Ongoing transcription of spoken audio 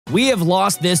We have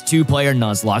lost this 2-player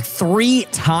Nuzlocke 3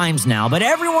 times now, but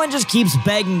everyone just keeps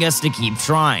begging us to keep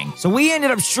trying. So we ended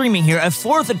up streaming here a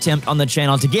 4th attempt on the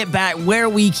channel to get back where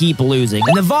we keep losing.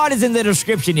 And the VOD is in the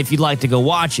description if you'd like to go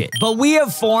watch it. But we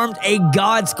have formed a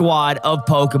god squad of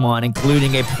Pokemon,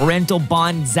 including a Parental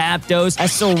Bond Zapdos, a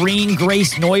Serene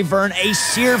Grace Noivern, a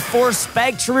Sheer Force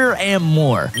Spectrier, and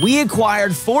more. We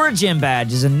acquired 4 gym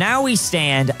badges, and now we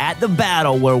stand at the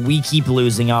battle where we keep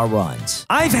losing our runs.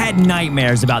 I've had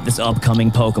nightmares about this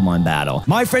upcoming Pokemon battle.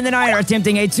 My friend and I are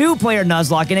attempting a 2-player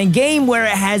Nuzlocke in a game where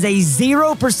it has a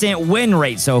 0% win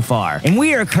rate so far. And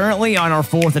we are currently on our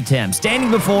 4th attempt, standing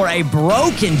before a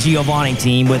broken Giovanni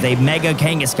team with a Mega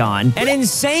Kangaskhan, an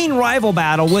insane rival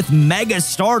battle with Mega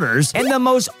starters, and the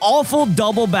most awful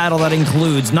double battle that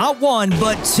includes not 1,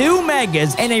 but 2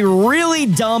 Megas and a really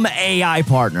dumb AI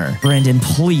partner. Brendan,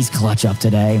 please clutch up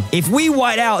today. If we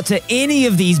white out to any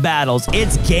of these battles,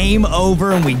 it's game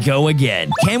over and we go again.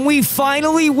 Can we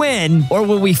finally win, or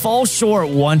will we fall short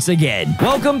once again?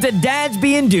 Welcome to Dads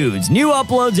Being Dudes. New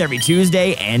uploads every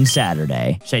Tuesday and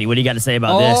Saturday. Shady, what do you got to say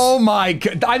about this? Oh my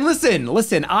god. Listen,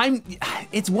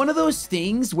 it's one of those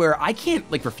things where I can't,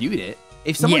 like, refute it.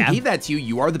 If someone gave that to you,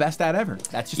 you are the best dad ever.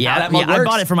 That's just how that mug works. I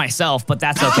bought it for myself, but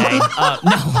that's okay.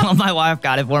 No, my wife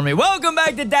got it for me. Welcome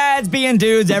back to Dads Being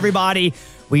Dudes, everybody.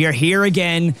 We are here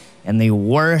again in the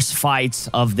worst fights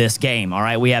of this game, all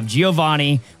right? We have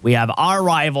Giovanni, we have our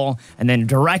rival, and then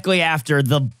directly after,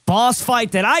 the boss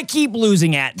fight that I keep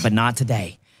losing at, but not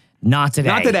today. Not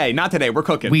today. Not today. We're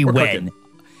cooking. We're win. Cooking.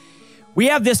 We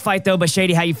have this fight, though, but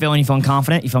Shady, how you feeling? You feeling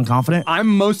confident? You feeling confident? I'm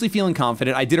mostly feeling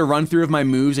confident. I did a run-through of my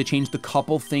moves. I changed a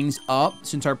couple things up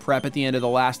since our prep at the end of the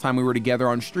last time we were together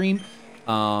on stream.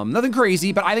 Nothing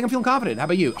crazy, but I think I'm feeling confident. How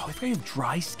about you? Oh, I forgot you have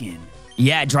dry skin.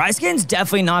 Yeah, dry skin's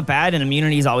definitely not bad, and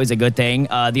immunity is always a good thing.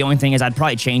 The only thing is I'd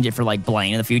probably change it for, like,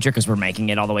 Blaine in the future because we're making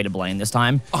it all the way to Blaine this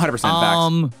time. 100%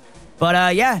 facts.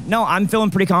 But yeah, no, I'm feeling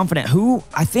pretty confident.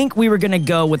 I think we were going to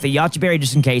go with the Yache Berry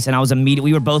just in case, and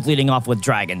we were both leading off with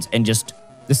dragons and just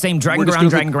the same dragon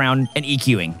ground, and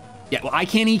EQing. Yeah, well, I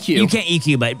can't EQ. You can't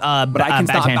EQ, but I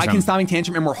can Stomping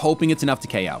Tantrum, and we're hoping it's enough to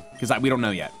KO because we don't know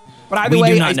yet. But either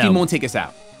way, Ice Beam won't take us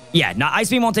out. Yeah, no,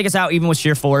 Ice Beam won't take us out, even with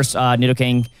Sheer Force,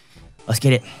 Nidoking. Let's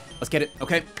get it. Let's get it.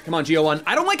 Okay, come on, Geo1.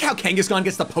 I don't like how Kangaskhan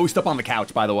gets to post up on the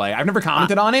couch, by the way. I've never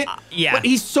commented on it. Yeah. But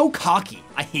he's so cocky.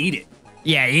 I hate it.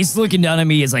 Yeah, he's looking down at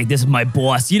me as like, this is my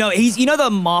boss. You know, the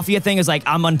Mafia thing is like,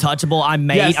 I'm untouchable, I'm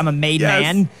a made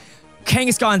man.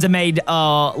 Kangaskhan's a made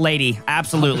lady,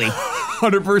 absolutely.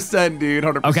 100%, dude,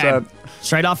 100%. Okay,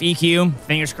 straight off EQ,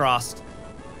 fingers crossed.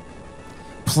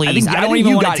 Please, I don't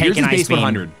even want to take an Ice Beam.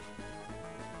 100.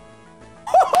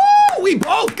 We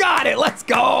both got it. Let's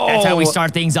go. That's how we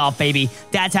start things off, baby.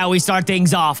 That's how we start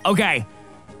things off. Okay.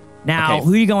 Now,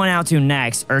 who are you going out to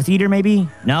next? Earth Eater, maybe?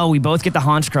 No, we both get the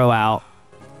Honchkrow out.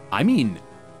 I mean,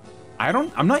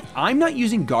 I'm not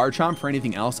using Garchomp for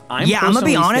anything else. I'm gonna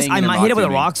be honest. I might hit it with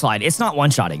a Rock Slide. It's not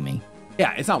one-shotting me.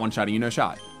 Yeah, it's not one-shotting you. No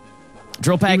shot.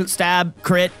 Drill Peck, stab,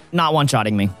 crit, not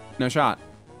one-shotting me. No shot.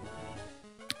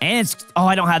 And it's,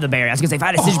 I don't have the berry. I was gonna say, if I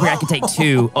had a Stitch Berry, I could take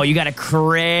 2. Oh, you got a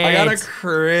crit. I got a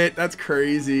crit. That's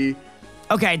crazy.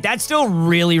 Okay, that's still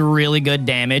really, really good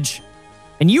damage.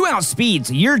 And you outspeed,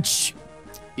 so you're...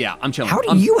 Yeah, I'm chilling. How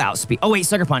do you outspeed? Oh, wait,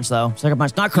 Sucker Punch, though. Sucker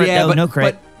Punch. Not crit, though. No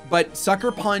crit. But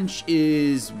Sucker Punch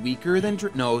is weaker than...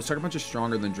 No, Sucker Punch is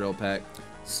stronger than Drill Peck.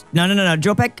 No.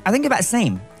 Drill Peck, I think about the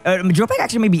same. Drill Peck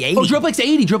actually may be 80. Oh, Drill Peck's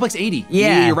 80. Drill Peck's 80.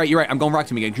 Yeah. You're right. I'm going Rock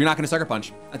Tomb again. You're not going to Sucker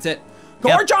Punch. That's it.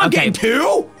 Garchomp game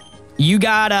 2? You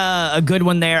got a good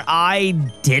one there. I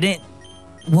didn't.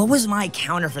 What was my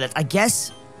counter for this? I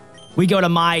guess we go to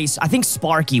I think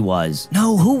Sparky was.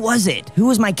 No, who was it? Who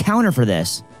was my counter for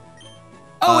this?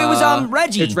 Oh, it was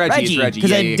Reggie. It's Reggie.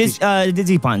 Because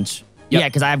Dizzy Punch. Yep. Yeah,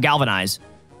 because I have Galvanize.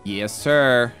 Yes,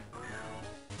 sir.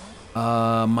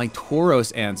 My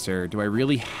Tauros answer. Do I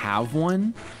really have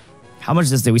one? How much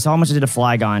does this do? We saw how much it did to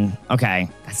Flygon. Okay,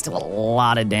 that's still a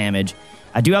lot of damage.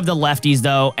 I do have the lefties,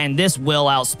 though, and this will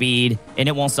outspeed, and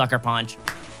it won't Sucker Punch.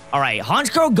 All right,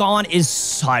 Honchkrow gone is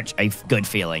such a good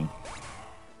feeling.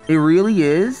 It really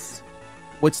is.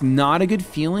 What's not a good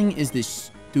feeling is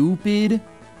this stupid...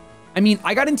 I mean,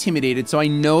 I got intimidated, so I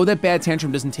know that Bad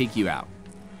Tantrum doesn't take you out.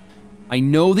 I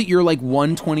know that you're like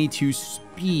 122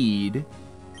 speed.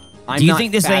 Do you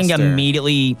think this thing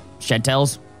immediately Shed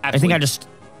Tails? Absolutely.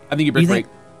 I think you break.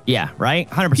 Yeah, right?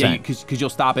 100%. Yeah, because you'll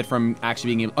stop it from actually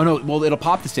being able... Oh, no. Well, it'll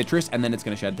pop the Citrus, and then it's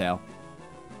going to Shed Tail.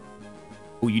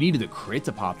 Oh, you needed the crit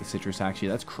to pop the Citrus, actually.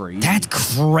 That's crazy. That's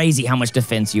crazy how much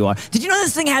defense you are. Did you know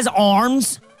this thing has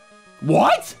arms?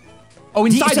 What? Oh,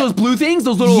 inside those blue things?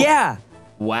 Those little... Yeah.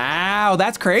 Wow,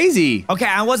 that's crazy. Okay,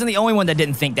 I wasn't the only one that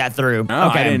didn't think that through. No,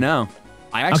 okay. I didn't know.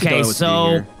 I actually don't know what to do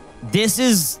here. This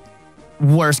is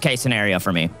worst case scenario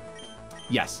for me.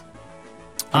 Yes.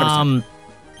 100%.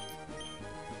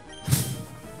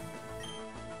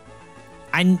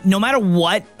 No matter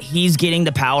what, he's getting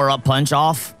the power-up punch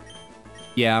off.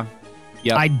 Yeah.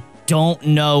 Yep. I don't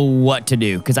know what to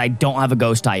do because I don't have a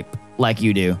ghost type like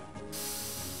you do.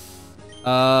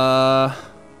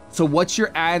 So what's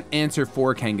your answer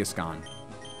for Kangaskhan?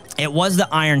 It was the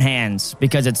Iron Hands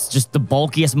because it's just the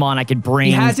bulkiest mon I could bring.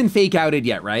 He hasn't fake outed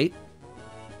yet, right?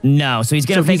 No, so he's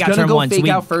gonna fake out turn one. Fake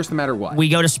out first no matter what. We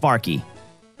go to Sparky.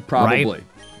 Probably. Right?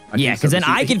 Yeah, because then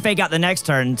I can fake out the next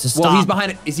turn to stop. Well, he's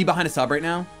behind. Is he behind a sub right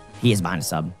now? He is behind a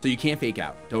sub. So you can't fake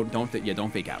out. Don't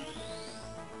fake out.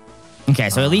 Okay,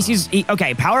 so at least he's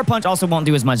okay. Power punch also won't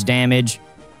do as much damage.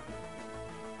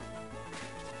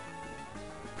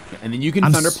 And then you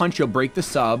can Thunder Punch. You'll break the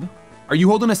sub. Are you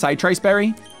holding a side trice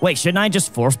berry? Wait, shouldn't I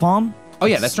just Force Palm? Oh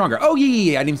yeah, that's stronger. Oh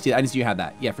yeah. I didn't see you had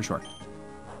that. Yeah, for sure.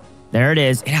 There it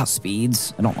is. It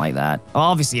outspeeds. I don't like that.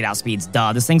 Obviously, it outspeeds.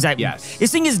 Duh. This thing's yes.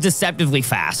 This thing is deceptively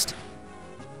fast.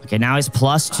 Okay, now he's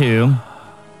 +2.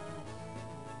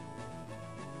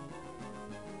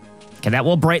 Okay, that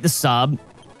will break the sub.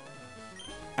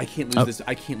 I can't lose this.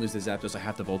 I can't lose the Zapdos. I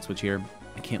have to Volt Switch here.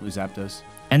 I can't lose Zapdos.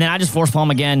 And then I just Force Palm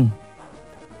again.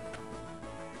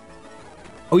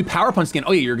 Oh, we Power Punch again.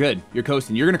 Oh yeah, you're good. You're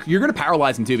coasting. You're gonna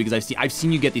paralyze him too because I've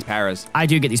seen you get these paras. I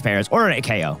do get these paras or a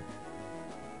KO.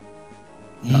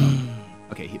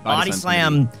 Okay, Body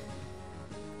Slam.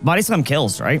 Body Slam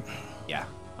kills, right? Yeah,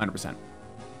 100%.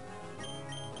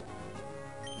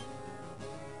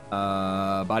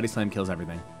 Body Slam kills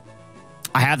everything.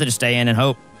 I have to just stay in and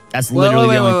hope. That's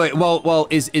literally the only... Wait. Well,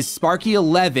 is Sparky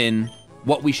 11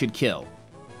 what we should kill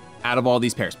out of all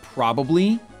these pairs?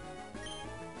 Probably.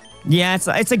 Yeah,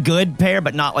 it's a good pair,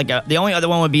 but not like a... The only other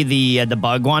one would be the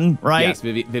bug one, right? Yes,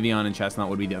 Vivian and Chestnut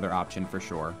would be the other option for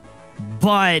sure.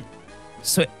 But...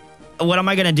 So, what am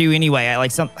I gonna do anyway?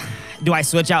 Do I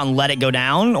switch out and let it go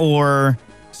down, or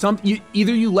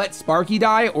either you let Sparky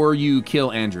die or you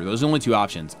kill Andrew. Those are the only two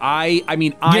options. I'm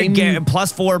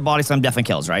 +4 Body Slam definitely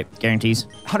kills, right? Guarantees.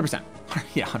 100%.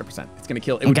 Yeah, 100%. It's gonna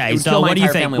kill. Okay, so what do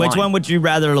you think? Which one would you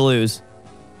rather lose?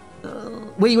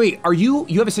 Wait.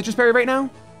 You have a Citrus Berry right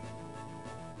now?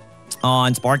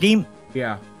 On Sparky?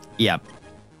 Yeah. Yep.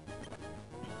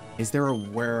 Is there a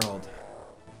world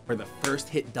where the first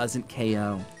hit doesn't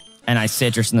KO? And I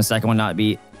Citrus and the second one not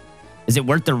beat. Is it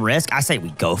worth the risk? I say we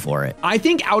go for it. I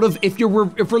think if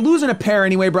we're losing a pair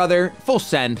anyway, brother, full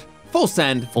send. Full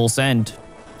send. Full send.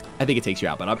 I think it takes you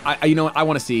out, but I you know what? I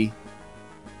want to see.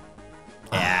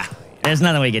 Yeah. There's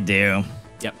nothing we could do.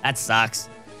 Yep. That sucks.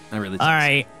 That really sucks.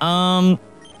 All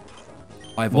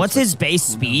right. What's his base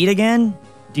speed again?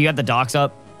 Do you have the docs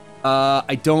up?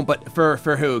 I don't, but for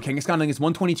who? Kangaskhan, I think it's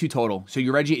 122 total. So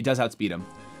your Reggie, it does outspeed him.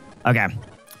 Okay.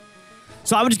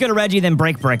 So I would just go to Reggie, then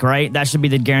Brick, right? That should be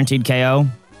the guaranteed KO.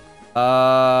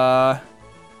 I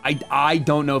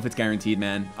don't know if it's guaranteed,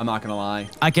 man. I'm not gonna lie.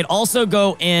 I could also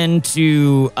go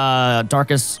into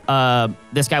Darkest,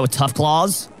 this guy with Tough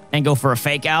Claws, and go for a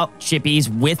fake out, Chippies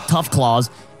with Tough Claws,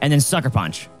 and then Sucker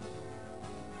Punch.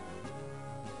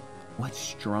 What's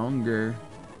stronger?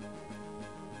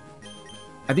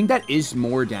 I think that is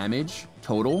more damage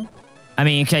total. I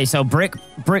mean, okay, so Brick,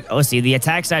 let's see, the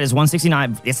attack side is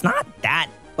 169. It's not that.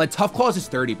 Like, Tough Claws is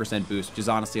 30% boost, which is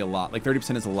honestly a lot. Like,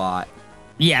 30% is a lot.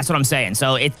 Yeah, that's what I'm saying.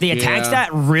 So the attack stat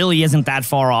really isn't that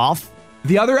far off.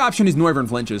 The other option is Noivern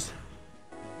flinches.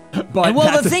 But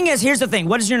well, the thing is, here's the thing.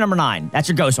 What is your number 9? That's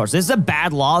your Ghost Horse. This is a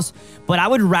bad loss, but I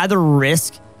would rather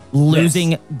risk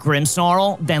losing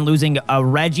Grimmsnarl than losing a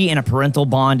Reggie and a parental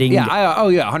bonding. Yeah,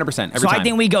 100%. So I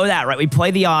think we go that, right? We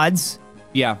play the odds.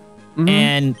 Yeah.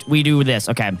 And we do this.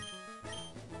 Okay.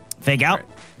 Fake out. Right.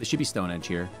 This should be Stone Edge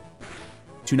here.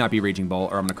 To not be Raging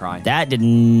Bolt, or I'm going to cry. That did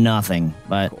nothing,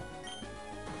 but... Cool.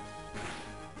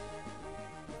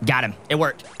 Got him. It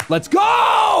worked. Let's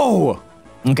go!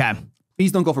 Okay.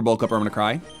 Please don't go for Bulk Up or I'm going to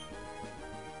cry.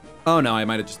 Oh, no, I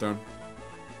might have just thrown.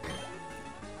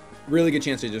 Really good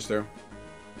chance to just throw.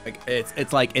 Like,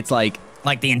 it's like...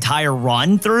 Like the entire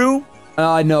run through?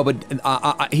 No, but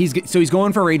he's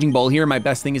going for Raging Bull here. My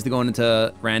best thing is to go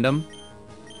into random.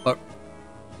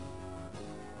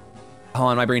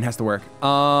 Hold on, my brain has to work.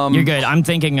 You're good. I'm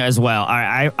thinking as well.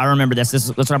 I remember this. That's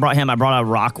what I brought him. I brought a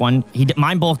rock one.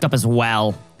 Mine bulked up as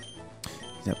well.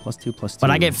 Is that +2/+2?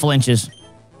 But I get flinches.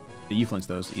 You flinch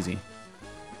those easy.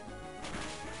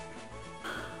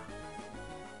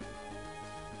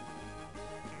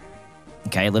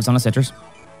 Okay, it lives on a citrus.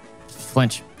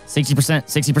 Flinch. 60%.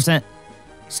 60%.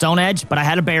 Stone Edge, but I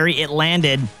had a berry. It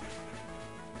landed.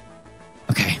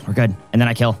 Okay, we're good. And then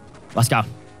I kill. Let's go.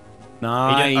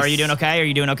 Nice. Are you doing okay? Are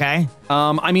you doing okay?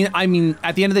 I mean,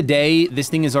 at the end of the day, this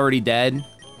thing is already dead.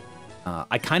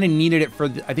 I kind of needed it for.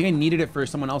 I think I needed it for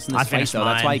someone else in this fight, though.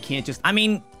 That's why I can't just. I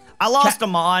mean, I lost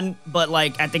him on, but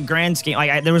like at the grand scheme,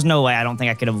 like there was no way. I don't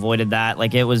think I could have avoided that.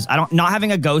 Like it was. Not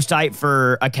having a ghost type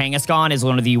for a Kangaskhan is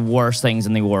one of the worst things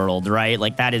in the world, right?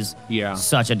 Like that is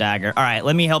such a dagger. All right,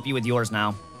 let me help you with yours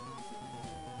now.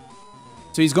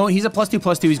 So he's going. He's a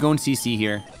 +2/+2. He's going CC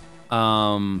here.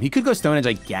 He could go Stone Edge,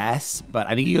 I guess, but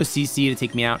I think he goes CC to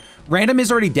take me out. Random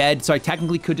is already dead, so I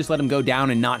technically could just let him go down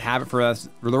and not have it for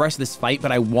the rest of this fight,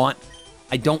 but I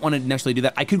don't want to necessarily do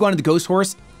that. I could go on to the Ghost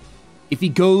Horse. If he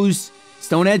goes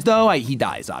Stone Edge, though, he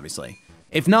dies, obviously.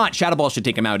 If not, Shadow Ball should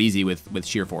take him out easy with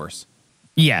sheer force.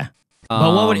 Yeah.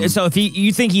 But so if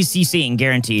you think he's CCing,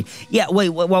 guaranteed. Yeah, wait,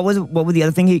 what was the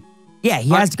other thing? He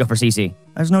has to go for CC.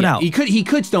 There's no doubt. He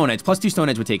could Stone Edge. +2 Stone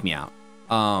Edge would take me out.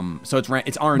 So it's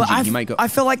RNG. He might go. I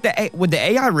feel like would the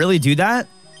AI really do that?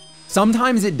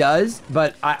 Sometimes it does,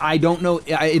 but I don't know.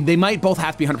 They might both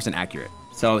have to be 100% accurate.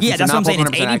 So yeah, that's what I'm saying. It's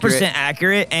 80%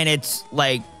 accurate, and it's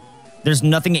like there's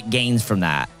nothing it gains from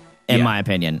that, in my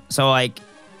opinion. So like,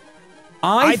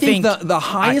 I think the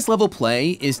highest level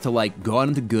play is to like go out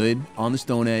into good on the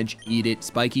Stone Edge, eat it,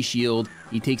 spiky shield,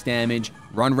 he takes damage,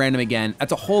 run random again.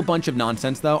 That's a whole bunch of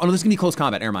nonsense though. Oh no, this is gonna be close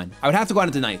combat. Never mind. I would have to go out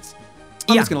into Knights.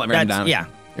 I'm just gonna let random down. Yeah,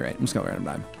 you're right. I'm just gonna let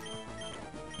random down.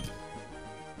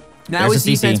 Now his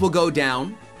defense will go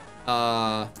down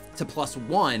to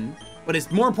 +1, but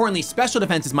it's more importantly, special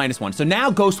defense is -1. So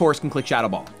now Ghost Horse can click Shadow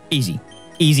Ball. Easy.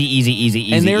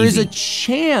 And there is a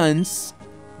chance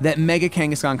that Mega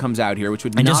Kangaskhan comes out here, which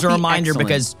would not be just a reminder, excellent.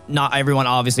 because not everyone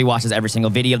obviously watches every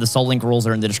single video. The Soul Link rules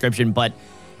are in the description, but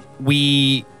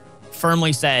we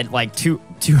firmly said like two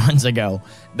runs ago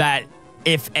that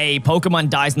if a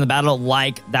Pokemon dies in the battle,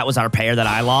 like that was our pair that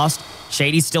I lost,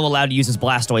 Shady's still allowed to use his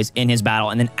Blastoise in his battle,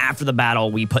 and then after the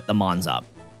battle, we put the Mons up.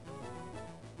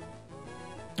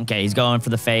 Okay, he's going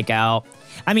for the fake out.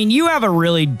 I mean, you have a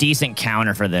really decent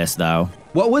counter for this, though.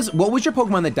 What was your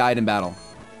Pokemon that died in battle?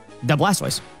 The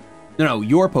Blastoise. No,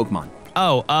 your Pokemon.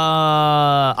 Oh,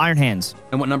 Iron Hands.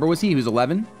 And what number was he? He was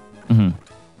 11? Mm-hmm.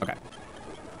 Okay.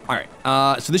 All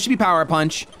right. So this should be Power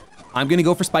Punch. I'm going to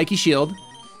go for Spiky Shield.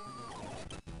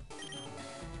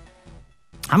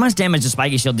 How much damage does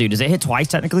Spiky Shield do? Does it hit twice,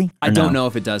 technically? I don't know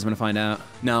if it does. I'm going to find out.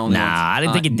 No. Nah, I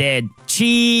didn't think it did.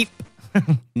 Cheap.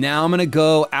 Now I'm going to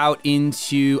go out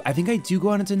into... I think I do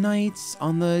go out into Knights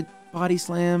on the Body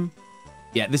Slam.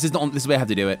 Yeah, this is the way I have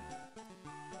to do it.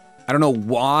 I don't know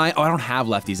why. Oh, I don't have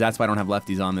lefties. That's why I don't have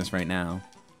lefties on this right now.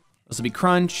 This will be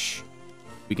Crunch.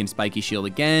 We can Spiky Shield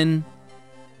again.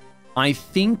 I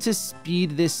think to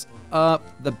speed this up,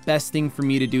 the best thing for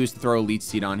me to do is to throw a Leech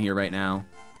Seed on here right now.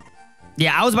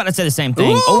 Yeah, I was about to say the same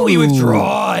thing. Ooh, he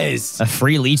withdraws. A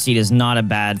free Leech Seed is not a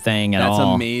bad thing at all.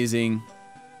 That's amazing.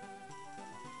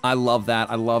 I love that.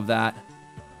 I love that.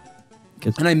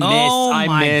 And I miss. Oh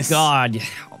my god.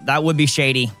 That would be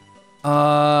shady.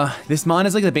 This mon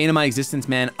is like the bane of my existence,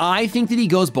 man. I think that he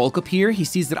goes bulk up here. He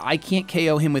sees that I can't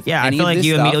KO him with any of this stuff. Yeah, I feel like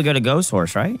you immediately go to Ghost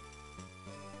Horse, right?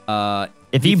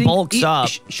 If he bulks up...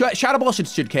 Shadow Ball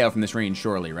should KO from this range,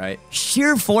 surely, right?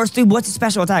 Sheer Force, dude, what's the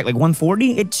special attack? Like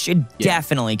 140? It should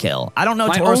definitely kill. I don't know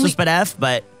Tauros or Spit F,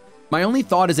 but... My only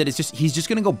thought is that he's just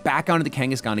going to go back onto the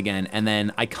Kangaskhan again, and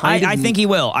then I think he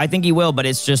will. I think he will, but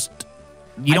it's just...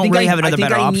 You don't really have another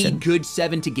better option. I need good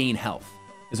 7 to gain health,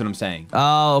 is what I'm saying.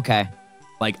 Oh, okay.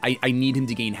 Like, I need him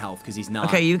to gain health, because he's not...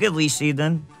 Okay, you get Leech Seed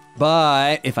then.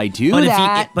 But if I do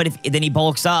but if then he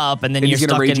bulks up, and then you're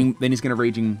stuck in... Then he's going to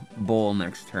Raging Bull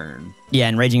next turn. Yeah,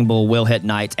 and Raging Bull will hit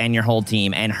Knights and your whole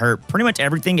team, and hurt pretty much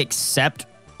everything except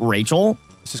Rachel.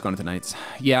 Let's just go into Knights.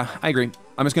 Yeah, I agree.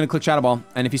 I'm just going to click Shadow Ball,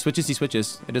 and if he switches, he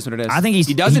switches. It is what it is. I think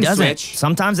he doesn't switch.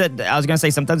 Sometimes I was going to say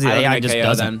sometimes the AI just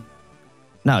doesn't. Then.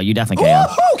 No, you definitely KO.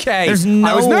 Oh, okay. There's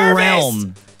no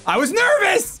realm. I was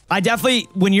nervous. I definitely,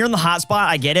 when you're in the hot spot,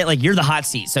 I get it. Like, you're the hot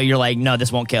seat, so you're like, no,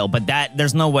 this won't kill. But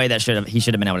there's no way that he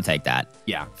should have been able to take that.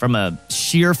 Yeah. From a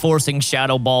sheer forcing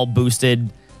Shadow Ball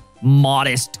boosted,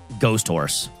 modest Ghost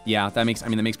Horse. Yeah, that makes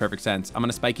perfect sense. I'm going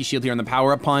to Spiky Shield here on the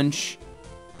Power-Up Punch.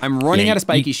 I'm running out of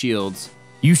Spiky Shields.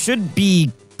 You should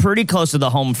be pretty close to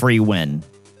the home free win.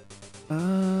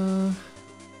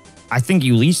 I think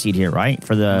you Leech Seed here, right?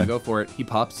 For the... I'm gonna go for it. He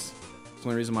pops. That's the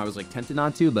only reason why I was like tempted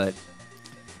not to, but...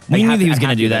 We knew he was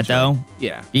going to do that, though.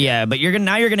 Yeah. Yeah, but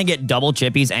now you're going to get double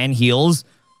chippies and heals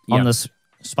on this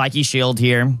Spiky Shield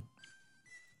here.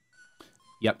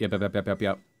 Yep.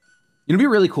 You It'd be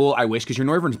really cool, I wish, because your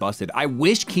Noivern's busted. I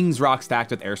wish King's Rock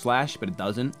stacked with Air Slash, but it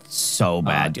doesn't. So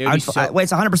bad. Wait,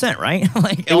 it's 100%, right?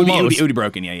 Like, it would be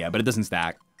broken, yeah, but it doesn't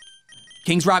stack.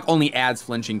 King's Rock only adds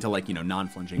flinching to, like,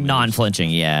 non-flinching. Non-flinching,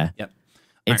 yeah. Yep.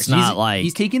 It's not like...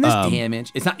 He's taking this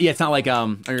damage. It's not like,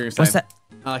 what's that?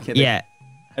 Yeah.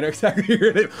 I know exactly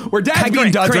where Dad's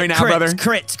being duds right now, brother.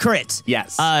 Crits.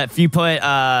 Yes. If you put,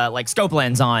 like, scope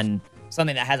lens on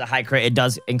something that has a high crit, it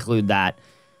does include that.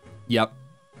 Yep.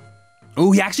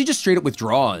 Oh, he actually just straight up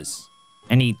withdraws.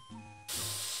 And he...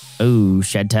 Ooh,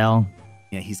 Shed Tail.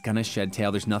 Yeah, he's gonna Shed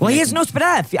Tail. There's nothing. Well, he has no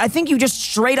Spadef. I think you just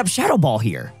straight up Shadow Ball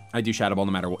here. I do Shadow Ball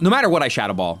no matter what. No matter what I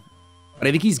Shadow Ball. But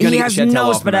I think he's gonna get Shed Tail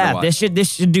off no matter what. This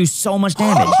should do so much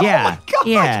damage. Oh yeah.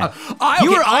 Yeah.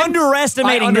 You are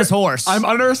underestimating this horse. I'm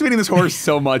underestimating this horse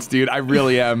so much, dude. I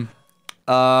really am.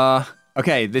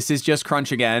 Okay, this is just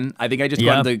Crunch again. I think I just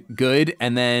got into good,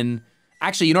 and then...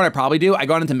 Actually, you know what I probably do? I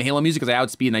got into Halo Music because I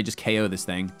outspeed and I just KO this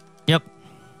thing. Yep.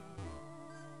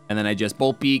 And then I just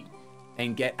Bolt Beak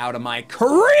and get out of my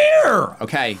career.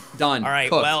 Okay, done. All right,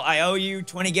 cooked. well, I owe you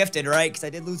 20 gifted, right? Because I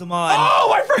did lose them on.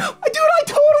 Oh, I forgot. Dude, I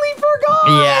totally forgot.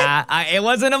 Yeah,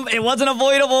 it wasn't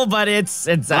avoidable, but it's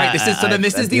all right,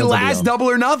 this is the last double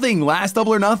or nothing. Last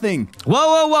double or nothing.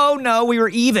 Whoa. No, we were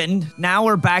even. Now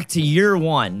we're back to year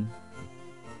one.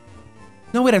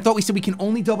 No, wait, I thought we said we can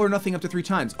only double or nothing up to 3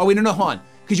 times. Oh, wait, no, hold on.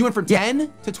 Because you went from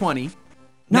 10 to 20. No,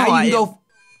 now you can go...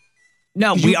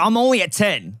 No, I'm only at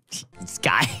 10. This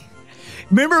guy.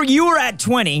 Remember, you were at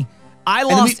 20. I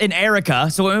lost in Erica,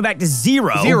 so we went back to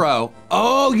 0. 0.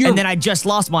 Oh, you're... And then I just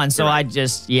lost one, so I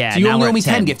just, yeah. So you only owe me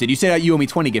 10 gifted. You said you owe me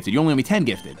 20 gifted. You only owe me 10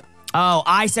 gifted. Oh,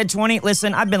 I said 20?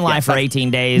 Listen, I've been live for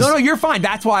 18 days. No, you're fine.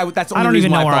 That's why. That's the only I don't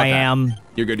even know where I that. am.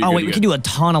 You're good, wait, we can do a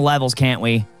ton of levels, can't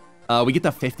we? We get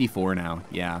to 54 now.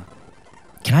 Yeah.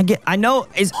 Can I get... I know...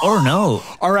 or no.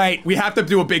 All right. We have to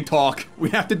do a big talk. We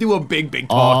have to do a big talk.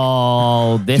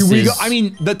 Oh, this is... I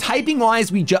mean, the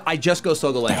typing-wise, I just go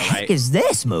Solgaleo, right? What the heck is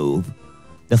this move?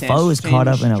 The foe is caught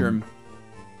up in a...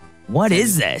 What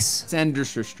is this?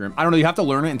 Sanderstrom. I don't know. You have to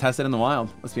learn it and test it in the wild.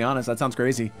 Let's be honest. That sounds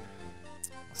crazy.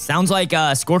 Sounds like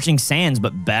Scorching Sands,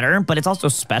 but better. But it's also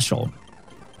special.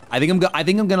 I think I'm gonna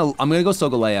go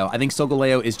Solgaleo. I think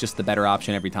Solgaleo is just the better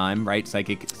option every time, right?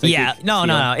 Psychic yeah,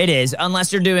 no, it is.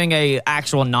 Unless you're doing a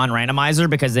actual non-randomizer,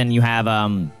 because then you have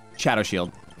Shadow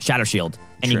Shield.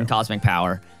 And you can Cosmic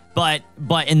Power. But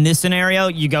in this scenario,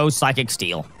 you go Psychic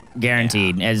Steel.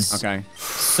 Guaranteed. As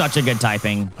such a good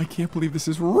typing. I can't believe this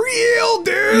is real,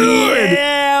 dude!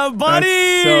 Yeah,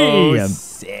 buddy! That's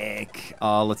so sick.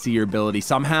 Let's see your ability.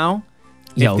 Somehow,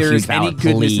 if there is any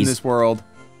goodness in this world...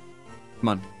 Come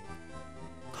on.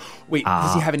 Wait,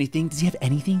 does he have anything? Does he have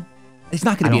anything? It's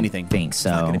not going to be anything. I don't think so.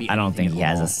 I don't think he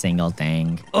has a single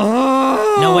thing.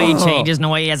 Oh! No way he changes. No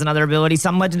way he has another ability.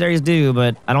 Some legendaries do,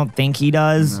 but I don't think he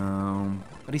does. No.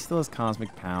 But he still has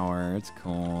Cosmic Power. It's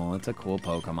cool. It's a cool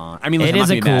Pokemon. I mean, listen,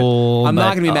 it is cool. I'm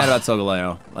not going to be mad about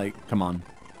Solgaleo. Like, come on.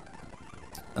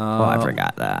 Oh, I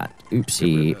forgot that.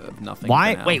 Oopsie. Nothing.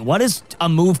 Why? Wait, what is a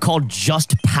move called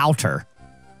Just Powder?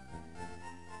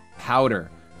 Powder.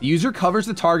 The user covers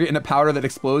the target in a powder that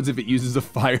explodes if it uses a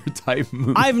fire-type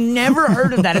move. I've never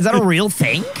heard of that. Is that a real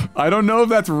thing? I don't know if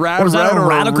that's Rad or is that Red a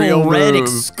Radical or a real Red move.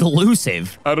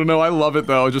 exclusive? I don't know. I love it,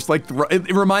 though. Just like,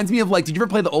 it reminds me of, like, did you ever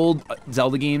play the old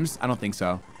Zelda games? I don't think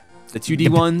so. The 2D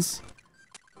ones?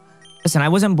 Listen, I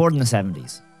wasn't born in the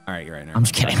 70s. All right, you're right. I'm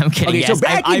just kidding. Okay, yes, so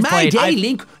back in my day,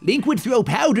 Link would throw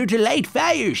powder to light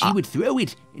fire. She would throw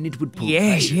it, and it would pull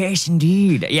fire. Yes,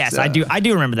 indeed. Yes, I do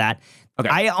remember that. Okay.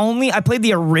 I played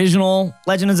the original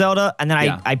Legend of Zelda, and then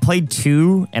I played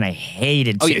 2, and I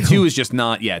hated 2. Oh yeah, 2 is just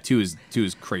not. Yeah, 2 is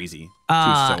crazy. 2 is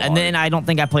so and then I don't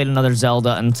think I played another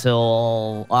Zelda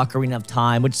until Ocarina of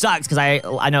Time, which sucks because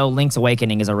I know Link's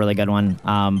Awakening is a really good one,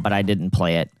 but I didn't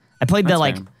play it. I played the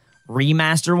like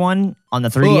remaster one on the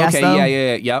 3DS. Okay,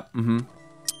 though. Yep.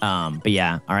 But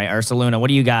yeah, all right, Ursaluna, what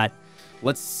do you got?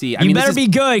 Let's see. You better be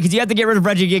good, because you have to get rid of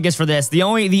Regigigas for this. The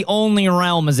only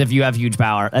realm is if you have huge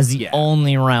power. That's the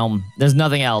only realm. There's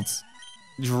nothing else.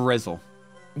 Drizzle.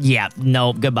 Yeah,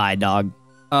 no, goodbye, dog.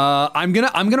 I'm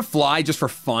gonna fly just for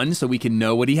fun, so we can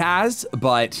know what he has.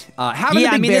 But having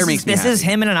a big bear makes me happy. This is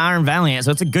him and an Iron Valiant, so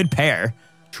it's a good pair.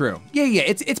 True. Yeah.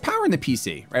 It's power in the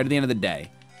PC. Right at the end of the day,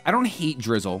 I don't hate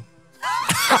Drizzle.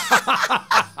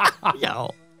 Yo.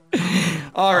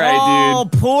 All right, dude. Oh,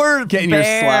 poor Getting bear.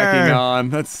 your slacking on.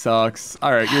 That sucks.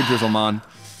 All right, you're Drizzlemon.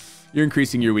 You're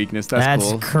increasing your weakness. That's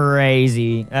cool. That's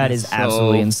crazy. That is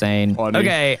absolutely insane. Funny.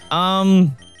 Okay,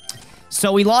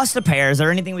 so we lost a pair. Is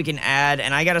there anything we can add?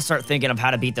 And I got to start thinking of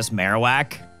how to beat this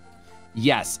Marowak.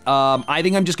 Yes. I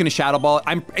think I'm just going to Shadow Ball.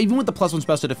 Even with the +1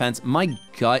 special defense, my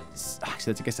gut...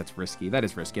 Actually, I guess that's risky. That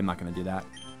is risky. I'm not going to do that.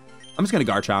 I'm just going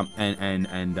to Garchomp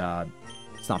and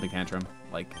Stomping Tantrum.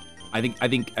 Like, I think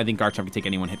Garchomp can take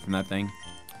any one hit from that thing.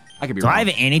 I could be wrong. Do I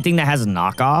have anything that has a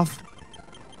knockoff?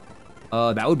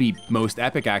 That would be most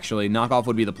epic, actually. Knockoff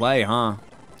would be the play, huh?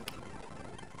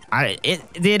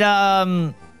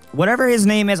 Whatever his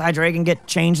name is, Hydreigon get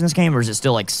changed in this game, or is it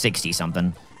still like 60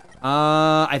 something?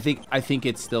 I think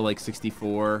it's still like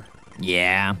 64.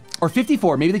 Yeah. Or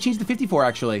 54. Maybe they changed to 54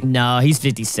 actually. No, he's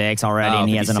 56 already, and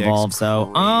he hasn't evolved.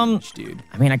 So, dude.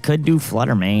 I mean, I could do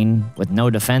Flutter Mane with no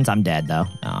defense. I'm dead though.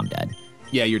 No, I'm dead.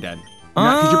 Yeah, you're dead.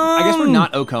 I guess we're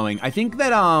not OHKOing. I think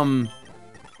that I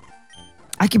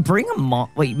could bring him.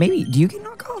 Wait, maybe do you get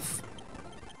knockoff?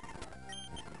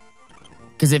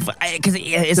 Because it's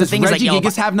the thing is like,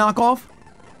 Regigigas have knockoff?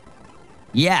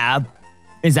 Yeah.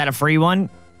 Is that a free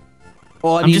one?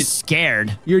 Well, I I'm mean, just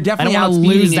scared. You're definitely I don't want to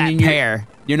lose that pair.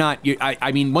 You're not.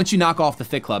 I mean, once you knock off the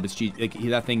Thick Club, it's like,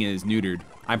 that thing is neutered.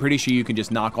 I'm pretty sure you can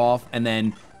just knock off and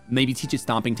then maybe teach it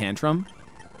Stomping Tantrum.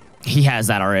 He has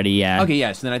that already, yeah. Okay,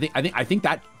 yeah. So then I think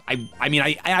that I mean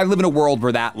I live in a world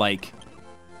where that like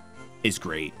is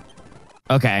great.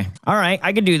 Okay. All right.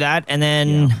 I could do that. And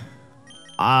then,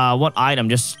 what item?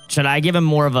 Should I give him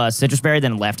more of a Citrus Berry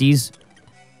than lefties?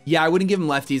 Yeah, I wouldn't give him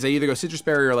lefties. I either go Citrus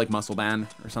Berry or like Muscle Band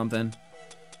or something.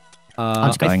 I'll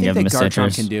just go ahead and give him a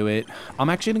Citrus. Can do it. I'm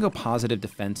actually gonna go Positive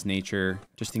Defense Nature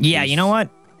just in case. Yeah, you know what?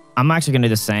 I'm actually gonna do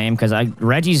the same because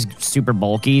Reggie's super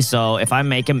bulky. So if I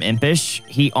make him Impish,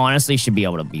 he honestly should be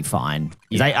able to be fine.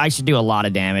 Yeah. I should do a lot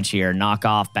of damage here. Knock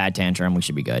off, Bad Tantrum. We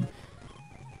should be good.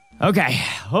 Okay.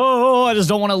 Oh, I just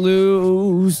don't want to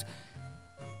lose.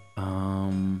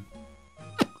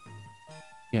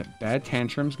 Yeah, Bad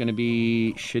Tantrum's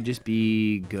should just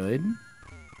be good.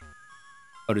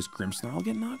 Oh, does Grimmsnarl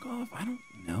get knockoff? I don't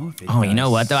know if it does. You know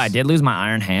what though? I did lose my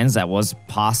Iron Hands. That was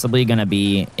possibly gonna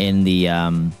be in the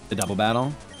double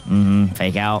battle.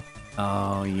 Fake out.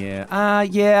 Oh yeah.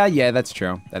 Yeah. That's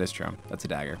true. That is true. That's a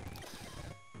dagger.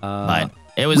 But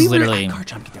it was literally.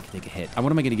 Garchomp can definitely take a hit. What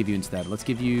am I gonna give you instead? Let's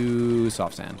give you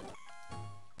Soft Sand.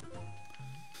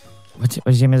 What's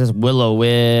his name? Is this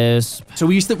Will-O-Wisp? So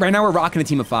right now we're rocking a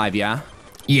team of 5, yeah?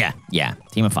 Yeah,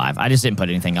 team of 5. I just didn't put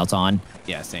anything else on.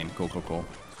 Yeah, same. Cool.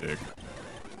 Sick.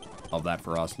 Love that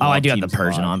for us. I do have the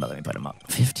Persian on, but let me put him up.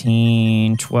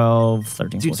 15, 12,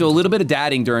 13, Dude, 14. so a little bit of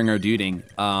dadding during our duding.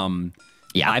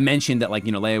 Yeah. I mentioned that, like,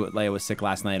 Leia was sick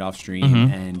last night off stream,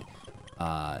 and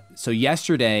so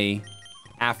yesterday,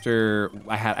 after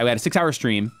I had a 6-hour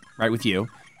stream, right, with you,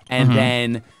 and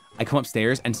then I come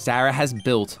upstairs, and Sarah has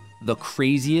built the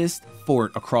craziest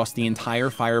fort across the entire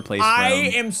fireplace room.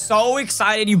 I am so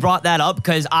excited you brought that up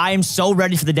because I am so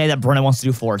ready for the day that Brenna wants to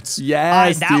do forts.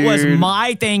 Yes, that was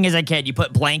my thing as a kid. You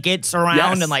put blankets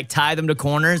around and like tie them to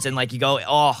corners and like you go,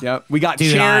 oh. Yep. We got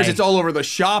chairs. It's all over the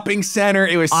shopping center.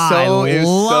 It was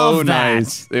so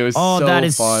nice. It was so fun. That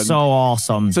is so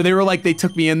awesome. So they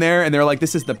took me in there and they were like,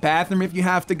 this is the bathroom if you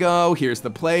have to go. Here's the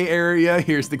play area.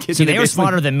 Here's the kitchen. See, they were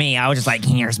smarter than me. I was just like,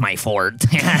 here's my fort.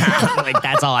 Like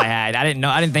that's all I had. I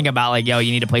didn't think about like, yo,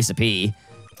 you need a place to pee.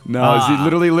 No,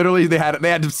 literally, they had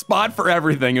a spot for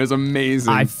everything. It was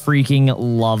amazing. I freaking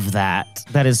love that.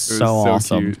 That is so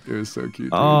awesome. Cute. It was so cute. Dude.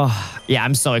 Oh, yeah,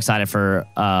 I'm so excited for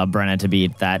Brenna to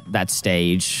be at that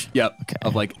stage. Yep. Okay.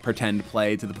 Of like pretend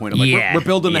play to the point of like we're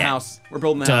building the house. We're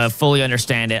building the house to fully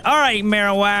understand it. All right,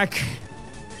 Marowak,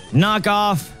 knock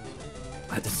off.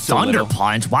 Thunder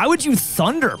Punch. Why would you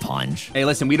Thunder Punch? Hey,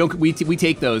 listen, we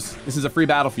take those. This is a free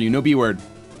battle for you. No B word.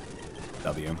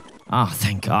 W. Oh,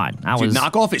 thank God. Dude,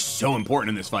 knockoff is so important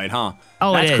in this fight, huh?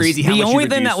 Oh, that's crazy. How the much only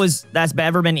thing that's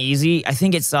ever been easy, I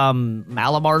think it's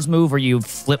Malabar's move where you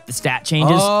flip the stat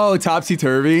changes. Oh, topsy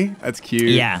turvy. That's cute.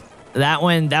 Yeah, that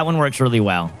one works really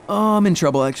well. Oh, I'm in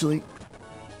trouble actually.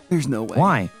 There's no way.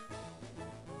 Why?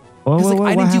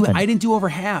 Because I didn't do over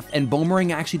half, and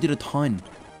Boomerang actually did a ton.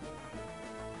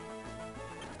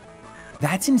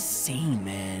 That's insane,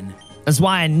 man. That's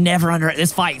why I never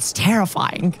this fight's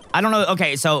terrifying. I don't know.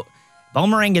 Okay, so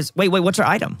Boomerang is wait, what's your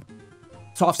item?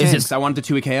 Soft Sands. I wanted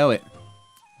to 2-hit KO it.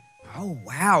 Oh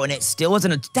wow, and it still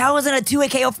wasn't a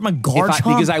 2-hit KO from a Garchomp?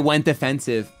 Because I went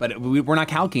defensive, but we're not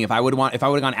calcing. If I would have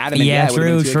gone adamant,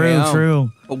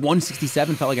 true. But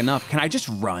 167 felt like enough. Can I just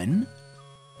run?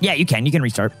 Yeah, you can. You can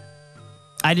restart.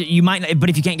 You might, but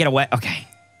if you can't get away, okay.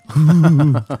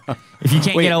 If you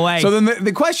can't get away. So then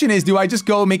the question is, do I just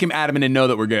go make him adamant and know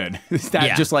that we're good? Is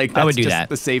that just like I would do that.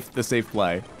 The safe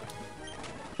play.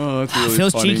 Oh, that's really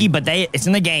feels funny. cheeky, but it's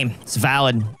in the game. It's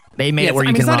valid. They made it where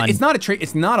you can run.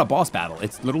 It's not a boss battle.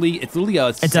 It's literally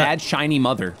a sad shiny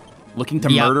mother. looking to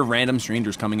murder random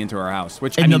strangers coming into our house,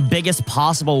 which in the biggest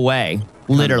possible way,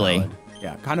 literally.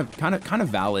 Yeah, kind of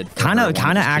valid. Kind of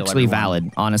actually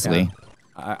valid, honestly. Yeah.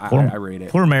 I rate it.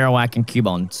 Poor Marowak and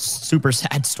Cubone. Super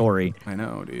sad story. I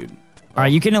know, dude. All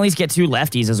right, you can at least get 2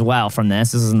 lefties as well from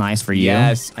this. This is nice for you.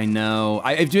 Yes, I know.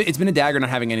 It's been a dagger not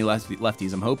having any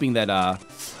lefties. I'm hoping that.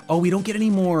 Oh, we don't get any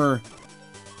more.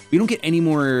 We don't get any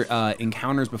more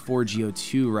encounters before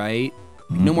GO2, right?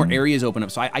 No more areas open up,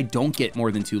 so I don't get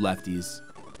more than 2 lefties.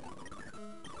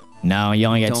 No, you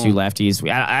only get 2 lefties.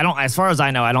 I don't. As far as I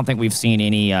know, I don't think we've seen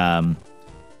any.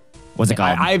 What's it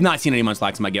called? I have not seen any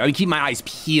Nuzlocke in my game. I keep my eyes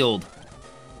peeled.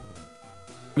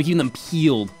 I'm keeping them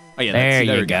peeled. Oh yeah, there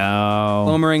you go.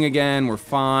 Glimmering again. We're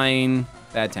fine.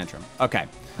 Bad tantrum. Okay.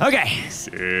 Okay.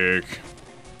 Sick.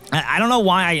 I don't know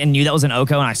why I knew that was an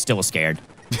Oko and I still was scared.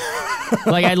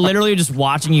 Like I literally just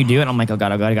watching you do it. I'm like, oh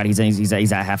god, oh god, oh god. He's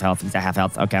at half health. He's at half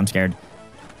health. Okay, I'm scared.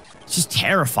 It's just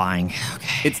terrifying.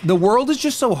 Okay. The world is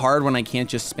just so hard when I can't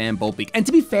just spam Bolt Beak. And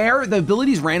to be fair, the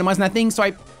ability is randomized on that thing, so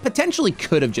I potentially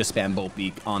could have just spammed Bolt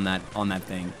Beak on that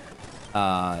thing,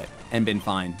 and been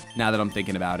fine. Now that I'm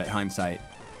thinking about it, hindsight,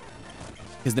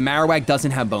 because the Marowak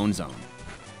doesn't have Bone Zone,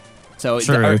 so it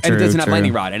doesn't have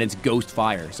Lightning Rod, and it's Ghost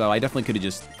Fire. So I definitely could have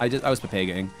just I was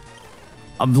Papegaing.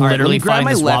 I'm literally fighting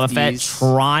this Wobbuffet,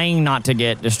 trying not to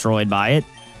get destroyed by it.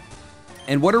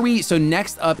 And what are we? So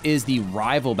next up is the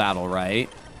rival battle, right?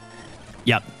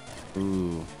 Yep.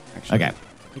 Ooh. Actually,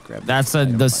 okay. That's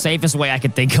the safest way I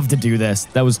could think of to do this.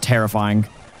 That was terrifying.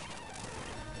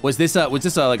 Was this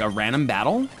like a random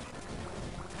battle?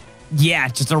 Yeah,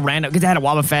 just a random, because I had a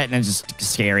Wobbuffet and it's just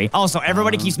scary. Also,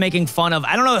 everybody keeps making fun of,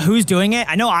 I don't know who's doing it.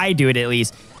 I know I do it at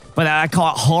least, but I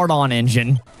call it hard-on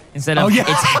engine instead of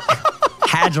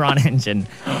it's Hadron engine.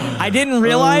 I didn't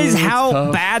realize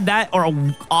how bad that or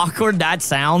awkward that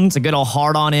sounds. A good old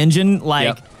hard-on engine,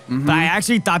 like. But I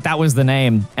actually thought that was the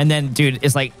name. And then, dude,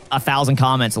 it's like 1,000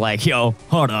 comments like, yo,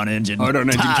 hard-on engine. Hard-on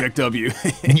engine, check W.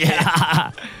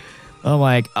 Yeah. I'm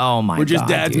like, oh my god. We're just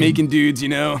dads making dudes, you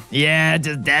know? Yeah,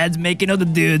 just dads making other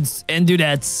dudes and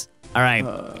dudettes. All right.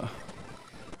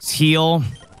 Let's heal,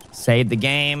 save the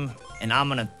game, and I'm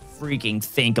gonna freaking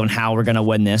think on how we're gonna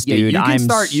win this, dude.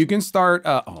 You can start.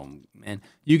 Oh man,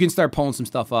 you can start pulling some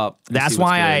stuff up. That's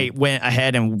why I went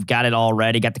ahead and got it all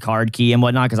ready, got the card key and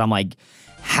whatnot, because I'm like,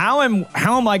 how am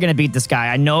I gonna beat this guy?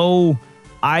 I know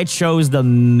I chose the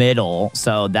middle,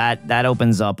 so that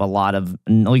opens up a lot of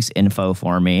at least info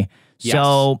for me. Yes.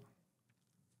 So,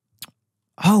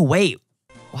 oh wait,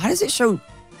 why does it show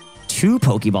 2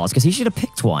 Pokeballs? Because he should have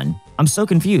picked one. I'm so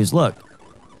confused. Look,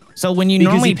 so when you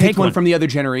normally pick one from the other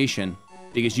generation,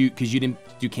 because you didn't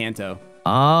do Kanto.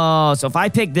 Oh, so if I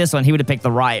picked this one, he would have picked the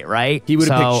right? He would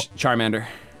have picked Charmander.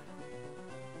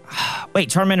 Wait,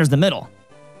 Charmander's the middle.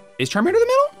 Is Charmander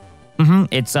the middle?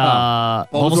 It's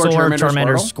Bulbasaur,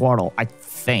 Charmander, Squirtle, I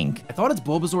think. I thought it's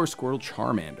Bulbasaur, Squirtle,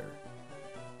 Charmander.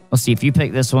 Let's see, if you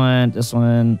pick this one.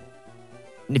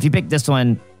 If you pick this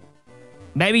one,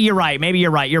 maybe you're right.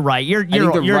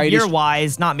 You're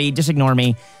wise, not me. Just ignore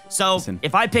me. So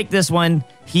if I pick this one,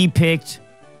 he picked.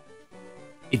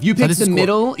 If you pick the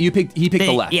middle, he picked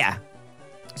the left. Yeah.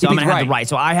 So I'm gonna have the right.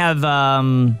 So I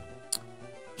have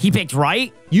he picked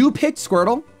right. You picked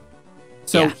Squirtle.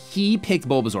 So he picked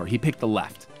Bulbasaur. He picked the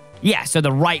left. Yeah, so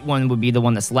the right one would be the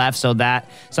one that's left. So all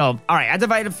right, I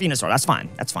divided Venusaur. That's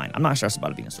fine. I'm not stressed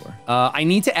about a Venusaur. I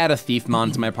need to add a Thief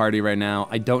mon to my party right now.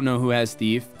 I don't know who has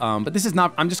Thief, but this is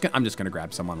not. I'm just gonna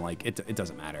grab someone. Like it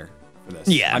doesn't matter for this.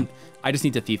 Yeah. I just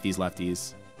need to Thief these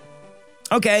lefties.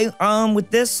 Okay.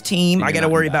 With this team, I gotta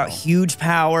worry about huge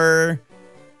power.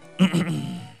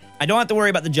 I don't have to worry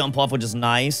about the jump off, which is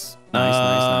nice.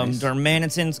 Nice.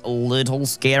 Darmanitan's a little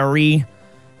scary,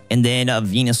 and then a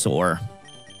Venusaur.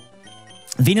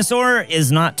 Venusaur is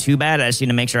not too bad. I just need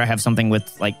to make sure I have something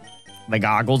with like the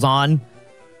goggles on.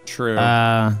 True.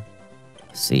 Let's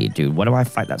see, dude, what do I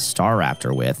fight that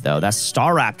Staraptor with though? That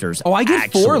Staraptor's. Oh, I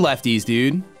get 4 lefties,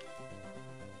 dude.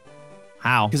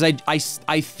 How? Because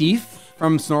I thief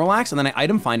from Snorlax and then I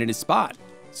item find in his spot.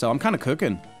 So I'm kind of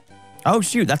cooking. Oh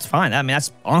shoot, that's fine. I mean,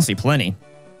 that's honestly plenty.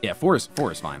 Yeah, 4 is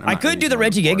fine. I could do the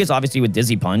Regigigas obviously with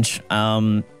Dizzy Punch.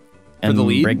 For the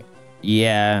lead.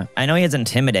 Yeah, I know he has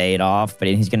Intimidate off, but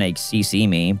he's gonna CC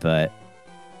me. But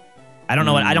I don't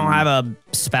know what. I don't have a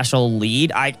special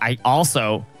lead. I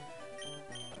also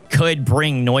could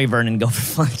bring Noivern and go for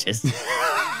flinches.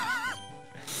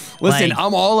 Listen,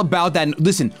 I'm all about that.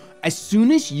 Listen, as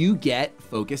soon as you get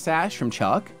Focus Sash from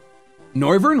Chuck,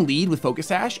 Noivern lead with Focus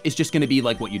Sash is just gonna be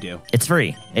like what you do. It's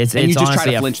free. It's you just try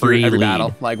honestly to flinch through every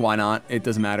battle. Like why not? It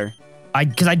doesn't matter.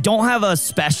 Because I don't have a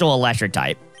special electric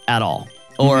type at all.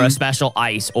 or a special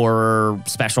ice or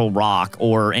special rock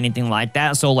or anything like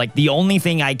that. So like the only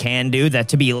thing I can do that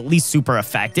to be at least super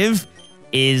effective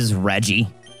is Reggie.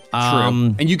 True.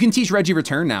 And you can teach Reggie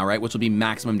Return now, right? Which will be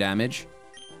maximum damage.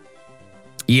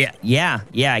 Yeah,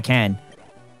 I can.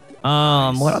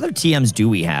 What other TMs do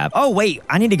we have? Oh wait,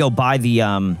 I need to go buy the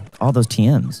all those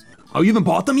TMs. Oh, you haven't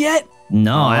bought them yet?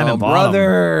 No, I haven't bought them.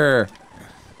 Brother.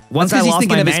 Once I lost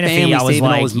my mana fee, I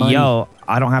was like, yo,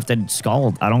 I don't have to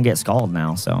scald. I don't get scald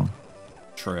now, so.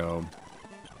 True.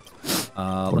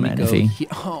 Let me go here.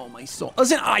 Oh, my soul.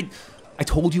 Listen, I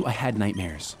told you I had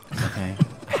nightmares, okay?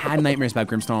 I had nightmares about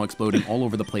Grimmsnarl exploding all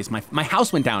over the place. My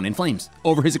house went down in flames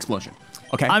over his explosion,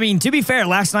 okay? I mean, to be fair,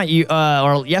 last night you,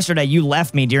 or yesterday, you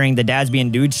left me during the Dads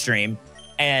Being Dudes stream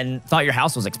and thought your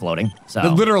house was exploding, so.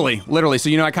 Literally. So,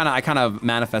 you know, I kind of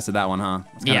manifested that one, huh?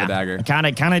 It's kind of a dagger. Kind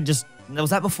of just,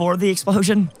 was that before the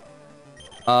explosion?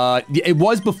 It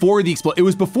was before the explosion. It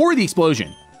was before the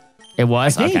explosion. It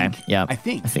was? Okay, yeah. I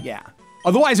think, yeah.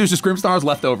 Otherwise, it was just Grimmsnarl's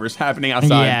leftovers happening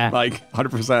outside, like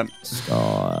 100%.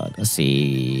 God, let's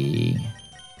see.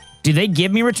 Do they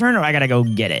give me return, or I gotta go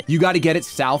get it? You got to get it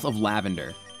south of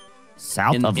Lavender.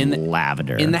 South of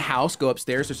Lavender. In the house, go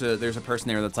upstairs. There's a person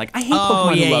there that's like, I hate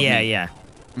Pokemon who love me. Yeah.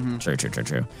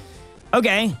 True.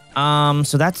 Okay,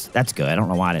 so that's good. I don't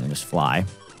know why I didn't just fly.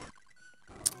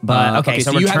 But okay,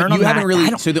 so you return haven't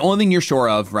really. So the only thing you're sure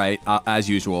of, right, as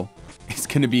usual, is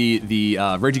going to be the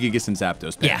Regigigas and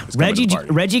Zapdos pair. Yeah,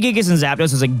 Regigigas and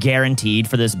Zapdos is a guaranteed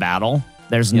for this battle.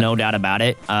 There's no doubt about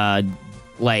it.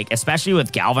 Like, especially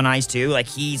with Galvanize too. Like,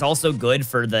 he's also good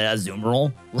for the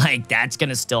Azumarill. Like, that's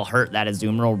gonna still hurt that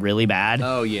Azumarill really bad.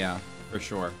 Oh yeah, for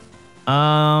sure.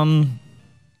 I'm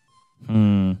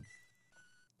trying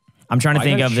to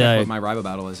think of what my rival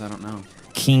battle is. I don't know.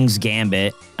 King's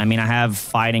Gambit. I mean, I have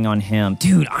fighting on him.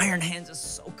 Dude, Iron Hands is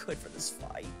so good for this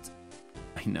fight.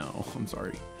 I know. I'm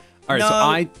sorry. All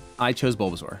right, so I chose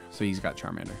Bulbasaur, so he's got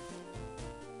Charmander.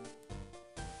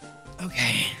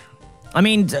 Okay. I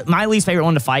mean, my least favorite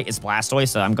one to fight is Blastoise,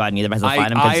 so I'm glad neither of us have to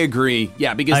fight him. I agree.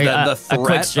 Yeah, because the threat a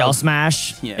quick Shell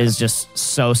Smash is just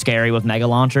so scary with Mega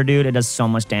Launcher, dude. It does so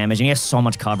much damage, and he has so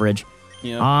much coverage.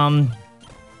 Yeah.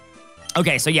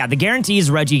 Okay, so yeah, the guarantee is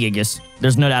Regigigas.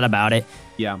 There's no doubt about it.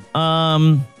 Yeah.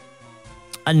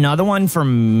 Another one for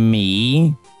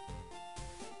me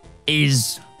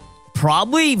is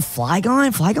probably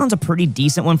Flygon. Flygon's a pretty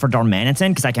decent one for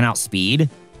Darmanitan because I can outspeed.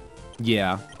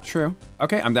 Yeah, true.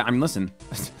 Okay, I'm listen.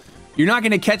 You're not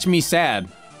gonna catch me sad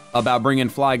about bringing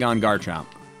Flygon Garchomp.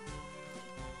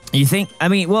 You think? I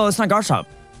mean, well, it's not Garchomp.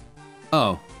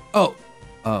 Oh.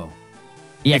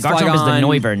 Yeah, Garchomp is the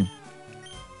Noivern.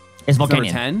 It's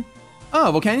Volcanion. 10?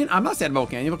 Oh, Volcanion? I'm not sad about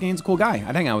Volcanion. Volcanion's a cool guy.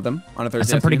 I'd hang out with him on a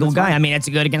Thursday. That's a pretty cool guy. I mean, it's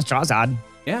good against Charizard.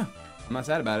 Yeah, I'm not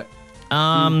sad about it.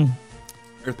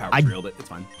 Earth Power's real, but it's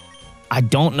fine. I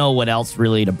don't know what else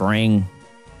really to bring.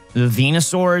 The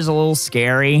Venusaur is a little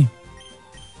scary.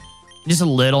 Just a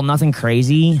little, nothing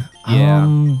crazy.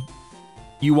 Yeah.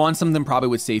 You want something probably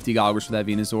with safety goggles for that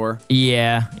Venusaur?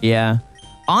 Yeah.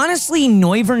 Honestly,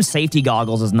 Noivern safety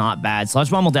goggles is not bad.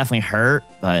 Sludge Bomb will definitely hurt,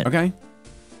 but... Okay.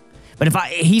 But if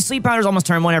he Sleep Powders almost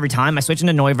turn one every time. I switch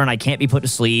into Noivern, I can't be put to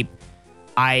sleep.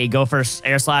 I go for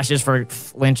Air Slashes for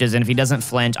flinches, and if he doesn't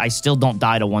flinch, I still don't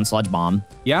die to one Sludge Bomb.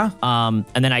 Yeah. And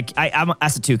then I'm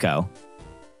Asatuko.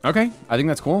 Okay, I think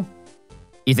that's cool.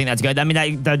 You think that's good? I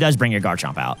mean, that does bring your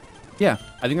Garchomp out. Yeah,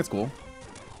 I think that's cool.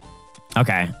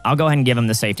 Okay, I'll go ahead and give him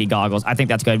the safety goggles. I think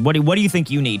that's good. What do you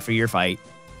think you need for your fight?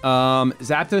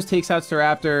 Zapdos takes out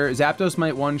Staraptor. Zapdos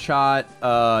might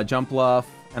one-shot Jump Bluff,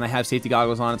 and I have safety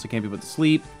goggles on it, so it can't be put to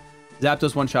sleep.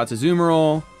 Zapdos one-shots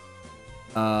Azumarill.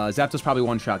 Zapdos probably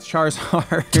one-shots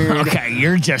Charizard. Okay,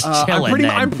 you're just chilling.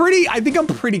 I think I'm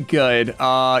pretty good.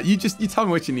 You tell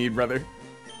me what you need, brother.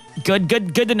 Good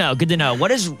to know. Good to know.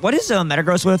 What is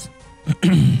Metagross with?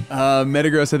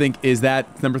 Metagross, I think, is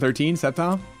that number 13,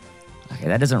 Sceptile? Okay,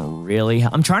 that doesn't really...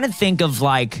 I'm trying to think of,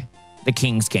 like, the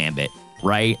King's Gambit,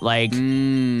 right? Like...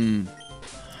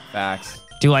 Facts.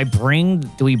 Do we bring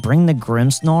the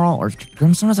Grimmsnarl? Or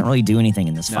Grimmsnarl doesn't really do anything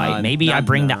in this fight. Maybe I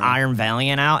bring the Iron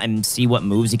Valiant out and see what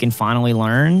moves he can finally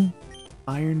learn.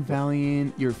 Iron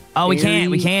Valiant, you're Oh, we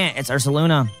can't. It's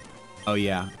Ursaluna. Oh,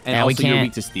 yeah. And also you're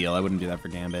weak to Steel. I wouldn't do that for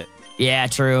Gambit. Yeah,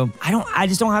 true. I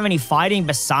just don't have any fighting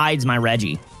besides my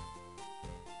Reggie.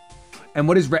 And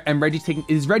what is Reggie's taking?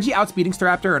 Is Reggie outspeeding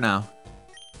Staraptor or no?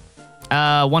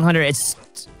 100. It's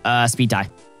speed tie.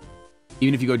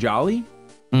 Even if you go Jolly?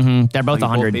 They're both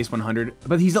 100. Base 100.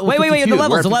 But he's at wait. The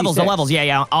levels.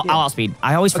 Yeah. I'll outspeed.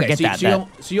 I always forget that. So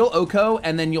you'll Oko,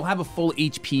 and then you'll have a full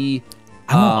HP.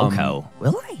 I won't Oko.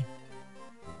 Will I?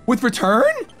 With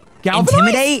return? Galvanize?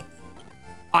 Intimidate?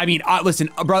 I mean, listen,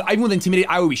 bro, even with Intimidate,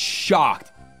 I would be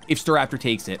shocked if Staraptor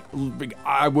takes it.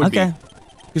 I would be.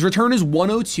 His return is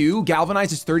 102.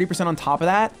 Galvanize is 30% on top of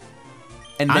that.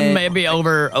 And then, I'm maybe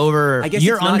over. I guess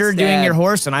you're underdoing your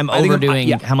horse, and I'm overdoing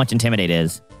how much Intimidate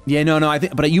is. Yeah, no, I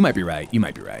think, but you might be right. You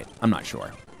might be right. I'm not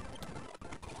sure.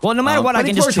 Well, no matter what, I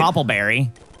can just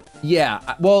Choppleberry.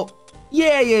 Yeah. Well,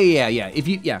 yeah. If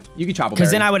you can Choppleberry.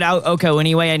 Because then I would out Oko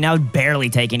anyway, and now barely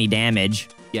take any damage.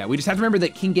 Yeah, we just have to remember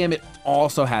that King Gambit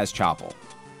also has Chopple.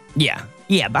 Yeah,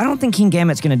 but I don't think King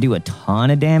Gambit's gonna do a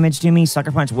ton of damage to me.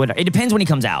 Sucker Punch would. It depends when he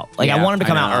comes out. Like, I want him to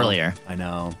come out earlier. I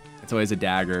know. It's always a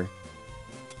dagger.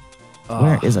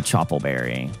 Where is a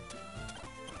Choppleberry?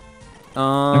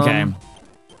 Okay.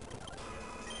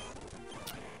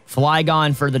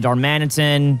 Flygon for the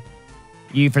Darmanitan.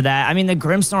 You for that. I mean, the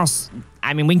Grimmsnarl,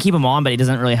 I mean, we can keep him on, but he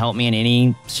doesn't really help me in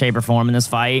any shape or form in this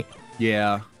fight.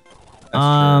 Yeah.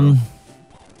 True.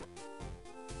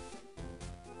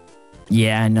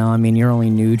 Yeah, no, I mean, you're only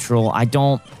neutral. I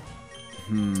don't...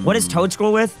 What is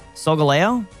Toadscroll with?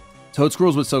 Solgaleo?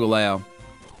 Toadscroll's with Solgaleo.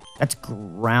 That's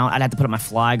ground. I'd have to put up my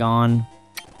Flygon.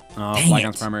 Oh,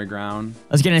 Flygon's primary ground.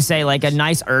 I was going to say, like, a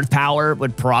nice Earth Power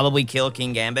would probably kill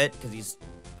King Gambit, because he's...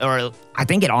 Or I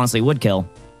think it honestly would kill.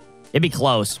 It'd be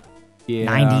close. Yeah.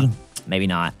 90? Maybe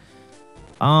not.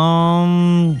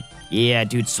 Yeah,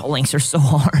 dude, Soul Links are so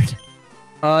hard.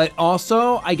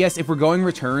 Also, I guess if we're going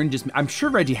return, I'm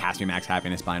sure Reggie has to be max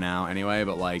happiness by now anyway,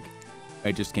 but like,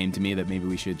 it just came to me that maybe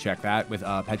we should check that with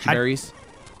Petri Berries.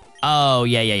 Oh,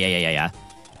 yeah.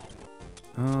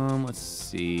 Let's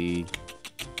see.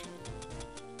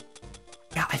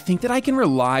 Yeah, I think that I can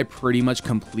rely pretty much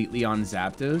completely on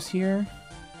Zapdos here.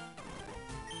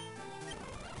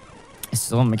 It's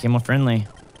still making more friendly.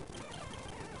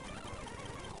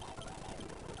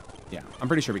 Yeah, I'm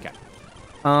pretty sure we can.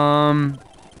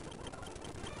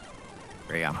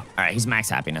 There you go. All right, he's max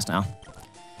happiness now.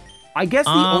 I guess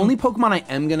the only Pokemon I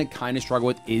am going to kind of struggle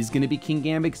with is going to be King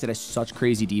Gambit because it has such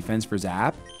crazy defense for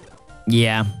Zap.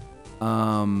 Yeah.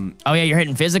 Oh, yeah, you're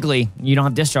hitting physically. You don't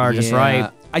have Discharge, that's right.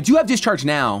 I do have Discharge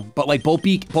now, but like Bolt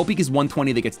Beak is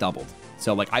 120 that gets doubled.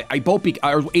 So like I Bolt Beak,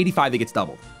 or 85 that gets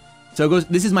doubled. So it goes,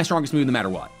 this is my strongest move no matter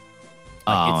what.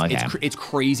 Like, it's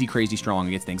crazy strong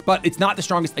against things. But it's not the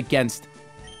strongest against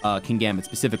King Gambit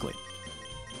specifically.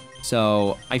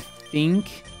 So I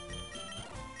think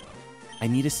I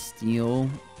need a Steel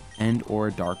and or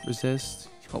a Dark Resist.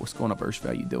 Oh, what's going up, Urshifu?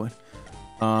 How you doing?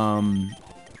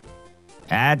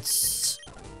 That's...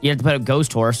 You have to put a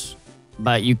Ghost Horse,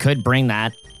 but you could bring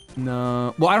that.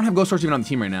 No. Well, I don't have Ghost Horse even on the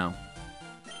team right now.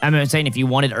 I'm saying if you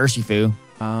wanted Urshifu.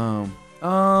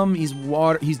 He's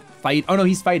water. He's fight. Oh no,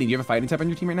 he's fighting. Do you have a fighting type on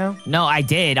your team right now? No, I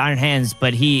did Iron Hands,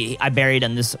 but I buried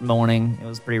him this morning. It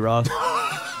was pretty rough.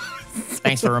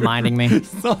 Thanks for reminding me. I'm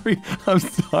sorry.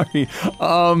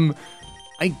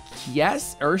 I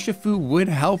guess Urshifu would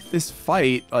help this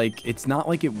fight. Like, it's not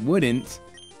like it wouldn't.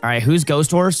 All right, who's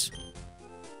Ghost Horse?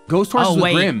 Ghost Horse is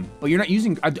with Grim, but you're not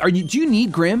using. Do you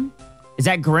need Grim? Is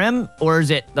that Grim or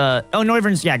is it the? Oh,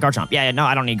 Noivern's. Yeah, Garchomp. Yeah, no,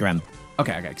 I don't need Grim.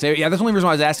 Okay. So yeah, that's the only reason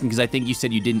why I was asking because I think you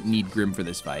said you didn't need Grim for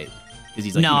this fight. Because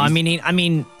he's like, no, I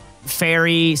mean,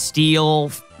 Fairy,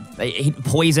 Steel,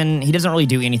 Poison. He doesn't really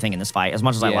do anything in this fight as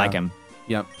much as I like him.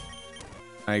 Yep,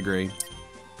 I agree.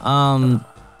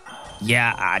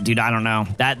 Yeah, dude, I don't know.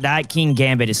 That King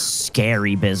Gambit is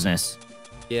scary business.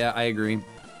 Yeah, I agree.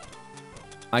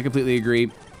 I completely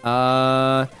agree.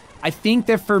 I think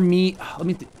that for me,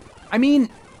 I mean,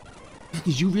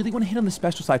 did you really want to hit on the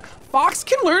special side? Fox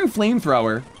can learn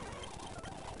Flamethrower.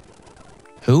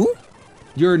 Who?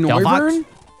 Your Noivern?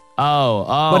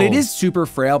 Oh. But it is super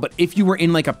frail. But if you were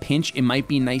in like a pinch, it might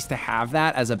be nice to have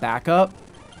that as a backup.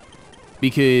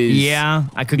 Because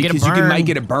I could get a burn. Because you might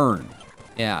get a burn.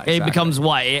 Yeah, exactly. It becomes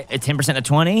what? 10% to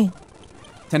 20?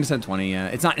 10 to 20. Yeah,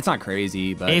 it's not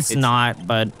crazy, but it's not.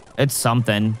 But it's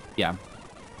something. Yeah,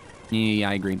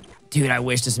 I agree. Dude, I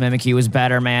wish this Mimikyu was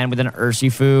better, man, with an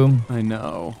Urshifu. I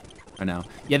know.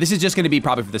 Yeah, this is just going to be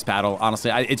probably for this battle.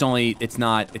 Honestly, it's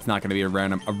not going to be a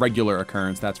regular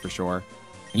occurrence. That's for sure.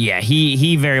 Yeah,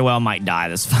 he very well might die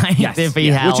this fight. Yes, if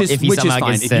he somehow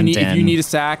gets sent in. If you need a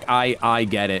sack, I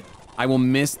get it. I will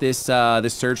miss this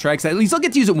Surge Strike. At least I'll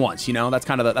get to use it once. You know, that's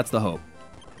kind of that's the hope.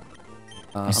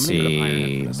 Let's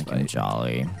see.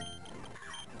 Jolly.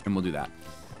 And we'll do that.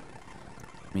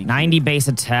 90 base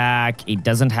attack. He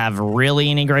doesn't have really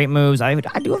any great moves. I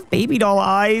do have Baby Doll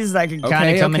Eyes that could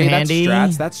kind of come in handy.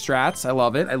 That's strats. I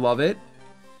love it.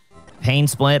 Pain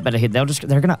Split, but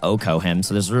they're gonna Oko him,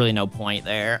 so there's really no point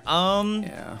there.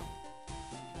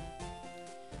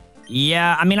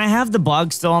 Yeah, I mean, I have the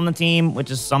Bug still on the team,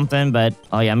 which is something, but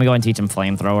oh yeah, I'm gonna go and teach him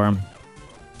Flamethrower.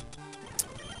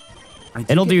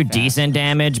 It'll do decent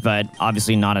damage, but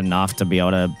obviously not enough to be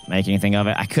able to make anything of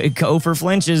it. I could go for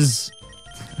flinches.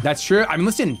 That's true. I mean,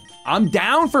 listen, I'm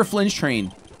down for flinch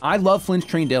train. I love flinch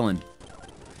train Dylan.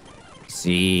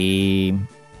 See,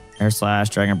 air slash,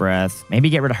 dragon breath. Maybe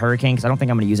get rid of hurricane because I don't think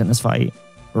I'm going to use it in this fight.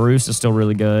 Baroost is still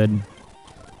really good.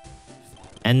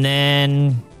 And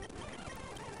then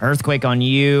earthquake on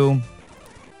you.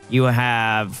 You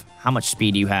have, how much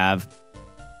speed do you have?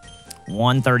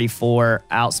 134.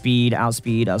 Outspeed,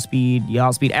 outspeed, outspeed. You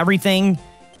outspeed everything.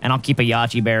 And I'll keep a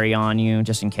Yachi berry on you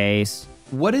just in case.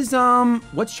 What is,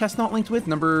 what's Chestnut linked with?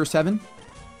 Number 7?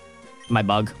 My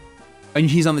bug. And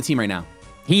he's on the team right now.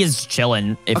 He is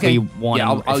chilling if we want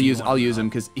him. Yeah, I'll use him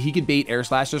because he could bait air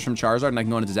slashes from Charizard and I can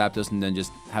go into Zapdos and then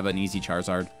just have an easy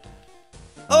Charizard.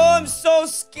 Oh, I'm so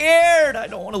scared. I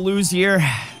don't want to lose here.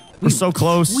 We're so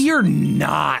close. We are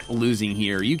not losing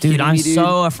here. Are you kidding me, dude? I'm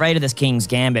so afraid of this King's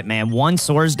Gambit, man. One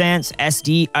Swords Dance,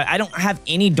 SD. I don't have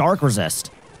any Dark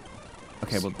Resist.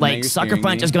 Okay, well, like, Sucker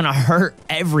Punch is going to hurt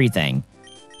everything.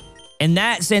 In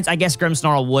that sense, I guess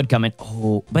Grimmsnarl would come in.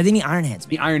 Oh, but then he Iron Heads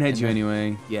me. He Iron Heads you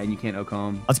anyway. Yeah, and you can't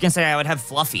Ocom. I was going to say I would have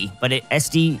Fluffy, but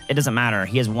SD, it doesn't matter.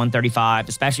 He has 135,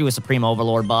 especially with Supreme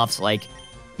Overlord buffs. Like,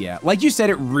 yeah, like you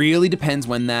said, it really depends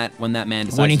when that man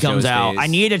decides when he to show comes his out. face. I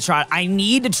need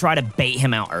to try to bait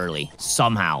him out early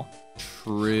somehow.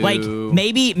 True. Like,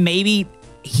 maybe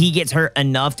he gets hurt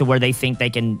enough to where they think they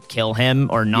can kill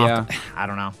him or not. Yeah. I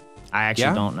don't know. I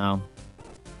actually don't know.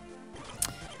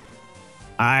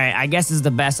 All right, I guess this is the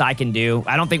best I can do.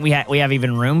 I don't think we have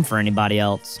even room for anybody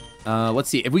else. Let's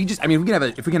see. If we just, I mean,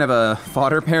 if we can have a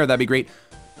fodder pair, that'd be great.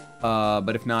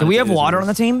 But if not, do we have water on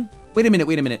the team? Wait a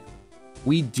minute.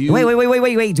 We do.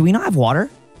 Wait. Do we not have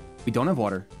water? We don't have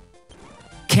water.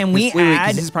 Can we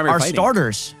add our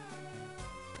starters?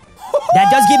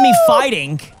 That does give me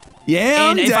fighting.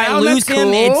 Yeah, and if I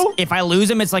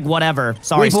lose him, it's like whatever.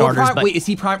 Sorry, starters. Wait, is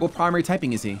he what primary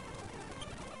typing is he?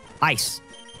 Ice.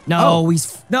 No, he's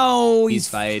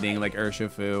fighting like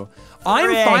Urshifu.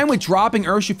 I'm fine with dropping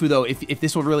Urshifu though, if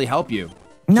this will really help you.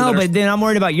 No, but then I'm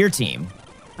worried about your team.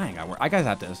 I ain't got worried. I guys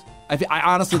have this. I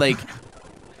honestly like.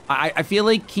 I feel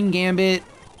like King Gambit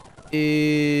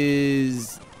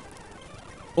is.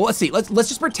 Well, let's see. Let's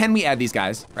just pretend we add these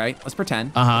guys, right? Let's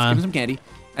pretend. Let's give them some candy,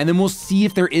 and then we'll see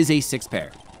if there is a 6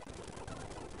 pair.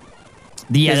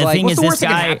 Yeah, the thing is, this guy.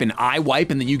 That can happen? I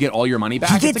wipe and then you get all your money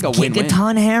back. It's like a win-win.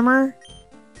 Gigaton Hammer.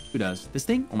 Who does this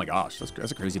thing? Oh my gosh,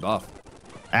 that's a crazy buff.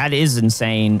 That is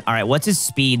insane. All right, what's his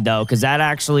speed though? Because that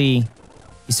actually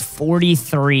is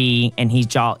 43, and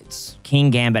King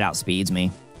Gambit outspeeds me.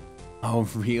 Oh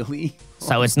really?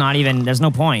 So it's not even. There's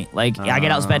no point. Like I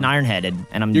get outsped and iron-headed,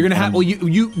 and I'm. You're gonna have.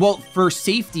 Well, for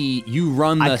safety, you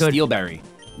run the Steel Berry.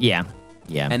 Yeah.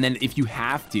 And then if you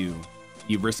have to,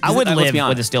 you risk. I would live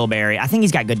with a Steel Berry. I think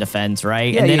he's got good defense,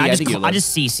 right? Yeah, and then I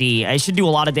just CC. I should do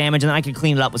a lot of damage, and then I could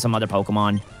clean it up with some other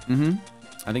Pokemon.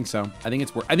 I think so. I think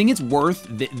it's worth.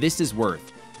 This is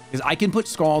worth because I can put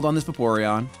Scald on this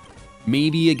Vaporeon.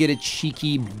 Maybe I get a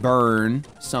cheeky burn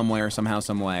somewhere, somehow,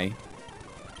 some way.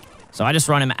 So I just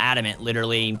run him Adamant,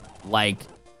 literally, like,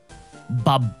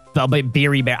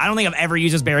 Berry Bear. I don't think I've ever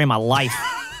used this berry in my life.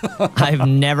 I've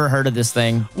never heard of this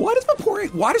thing.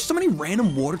 Why do so many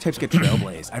random water types get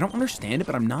Trailblaze? I don't understand it,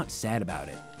 but I'm not sad about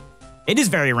it. It is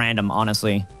very random,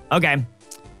 honestly. Okay.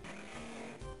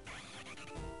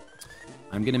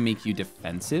 I'm going to make you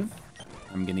defensive.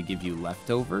 I'm going to give you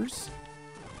leftovers.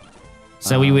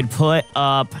 So we would put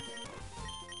up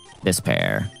this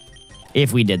pair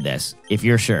if we did this, if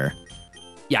you're sure.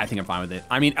 Yeah, I think I'm fine with it.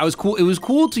 I mean, it was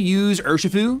cool to use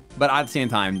Urshifu, but at the same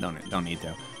time, don't need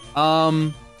to.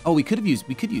 Oh, we could use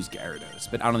Gyarados,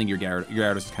 but I don't think your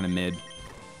Gyarados is kind of mid.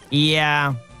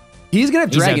 Yeah. He's gonna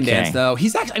have Dragon Dance though.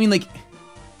 He's actually, I mean, like,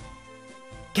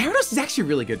 Gyarados is actually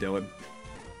really good, Dylan.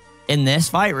 In this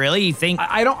fight, really? You think?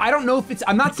 I don't know if it's.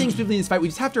 I'm not saying specifically in this fight. We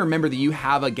just have to remember that you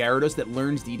have a Gyarados that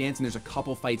learns D-Dance, and there's a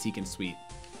couple fights he can sweep.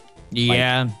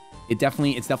 Yeah. Like, it's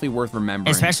definitely worth remembering.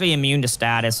 Especially immune to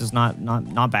status is not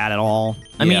bad at all.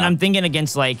 I mean, I'm thinking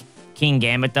against like King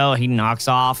Gambit though. He knocks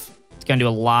off. It's gonna do a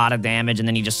lot of damage, and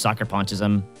then he just sucker punches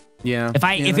him. Yeah.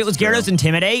 If it was Gyarados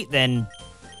Intimidate, then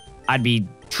I'd be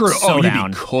true. So you'd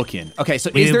down. Be cooking. Okay,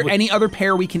 so is there any other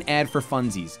pair we can add for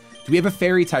funsies? Do we have a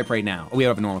fairy type right now? Oh, we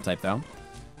have a normal type though.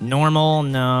 Normal?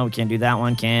 No, we can't do that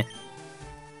one. Can't.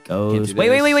 Ghost.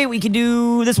 Wait. We can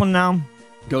do this one now.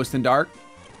 Ghost and Dark.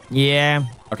 Yeah.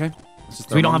 Okay.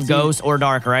 So we don't have Ghost or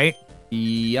Dark, right?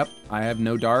 Yep. I have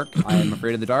no Dark. I am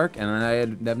afraid of the Dark, and I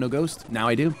have no Ghost. Now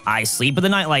I do. I sleep with the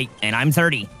nightlight, and I'm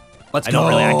 30. Let's go.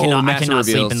 I cannot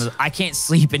sleep I can't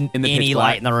sleep in any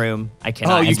light in the room. I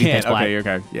cannot. Oh, you can't.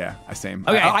 Okay. Yeah. Same.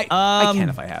 Okay. I can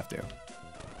if I have to.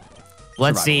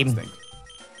 Let's see. Survival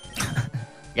instinct.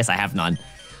 Guess I have none.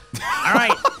 All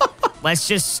right. Let's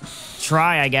just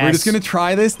try, I guess. We're just going to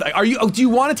try this. Are you? Oh, do you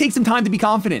want to take some time to be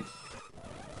confident?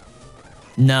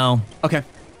 No. Okay.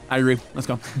 I agree. Let's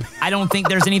go. I don't think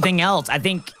there's anything else. I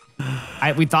think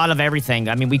we thought of everything.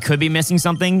 I mean, we could be missing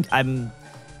something. I'm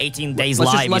 18 days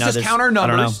live. Let's just count our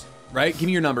numbers. Right? Give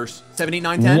me your numbers. 7, 8,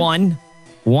 9, 10.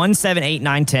 1, 7, 8,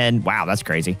 9, 10. Wow, that's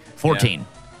crazy. 14. Yeah.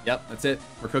 Yep, that's it.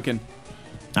 We're cooking.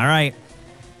 All right.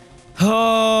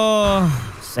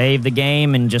 Oh, save the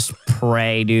game and just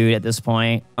pray, dude, at this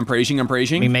point. I'm praising.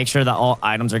 We make sure that all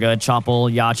items are good.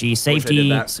 Choppel, Yachi, safety.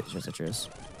 Citrus.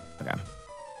 Okay.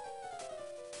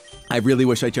 I really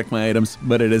wish I checked my items,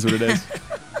 but it is what it is.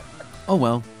 Oh,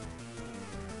 well.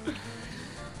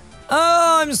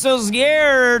 Oh, I'm so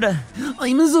scared.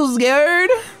 I'm so scared.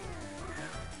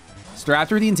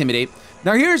 Strapped with the Intimidate.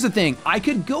 Now, here's the thing. I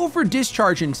could go for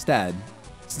Discharge instead,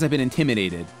 since I've been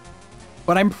intimidated.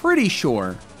 But I'm pretty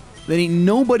sure that ain't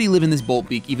nobody living this Bolt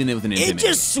Beak, even with an Intimidate. It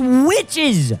just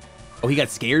switches. Oh, he got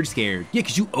scared. Yeah,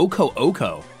 because you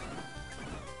Oko.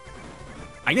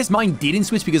 I guess mine didn't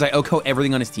switch because I Oko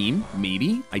everything on his team.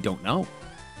 Maybe. I don't know.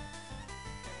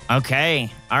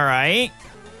 Okay. All right.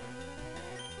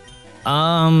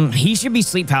 He should be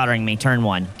sleep powdering me turn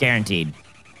 1, guaranteed.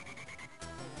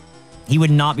 He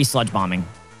would not be sludge bombing.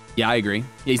 Yeah, I agree. Yeah,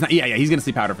 he's not. Yeah, he's gonna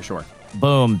sleep powder for sure.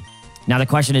 Boom. Now the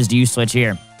question is, do you switch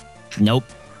here? Nope.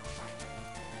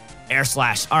 Air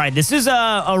slash. All right, this is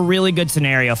a really good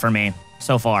scenario for me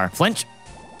so far. Flinch.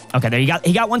 Okay, there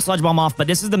he got one sludge bomb off, but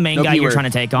this is the main guy you're trying to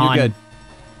take on. You're good.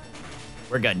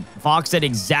 We're good. Fox did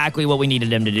exactly what we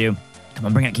needed him to do. Come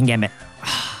on, bring it, King Gambit.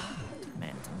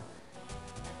 Man.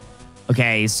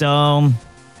 Okay, so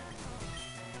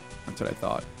that's what I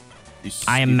thought.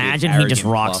 I imagine he just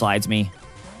rock slides me.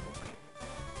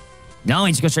 No,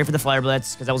 he just goes straight for the Flare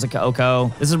Blitz because that was a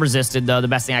Oko. This is resisted, though. The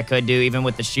best thing I could do, even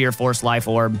with the sheer force life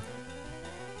orb.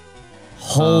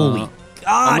 Holy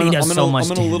God, he does so much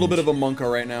damage. I'm in a little bit of a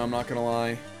Monka right now. I'm not going to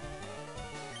lie.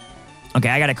 Okay,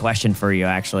 I got a question for you,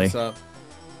 actually. What's up?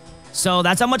 So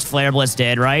that's how much Flare Blitz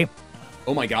did, right?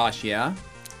 Oh, my gosh, yeah?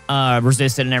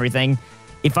 Resisted and everything.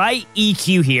 If I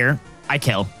EQ here, I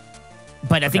kill.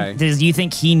 But I think, do you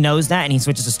think he knows that and he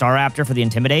switches to Staraptor for the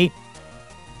Intimidate?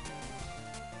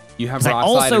 You have Rock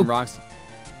Slide and Rock Slide.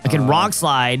 I could Rock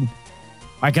Slide.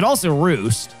 I could also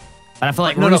Roost. But I feel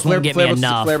like Roost won't get me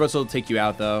enough. Flare Blitz will take you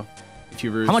out, though, if you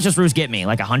Roost. How much does Roost get me?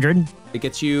 Like 100? It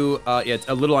gets you, yeah, it's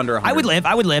a little under 100.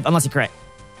 I would live, unless he crit.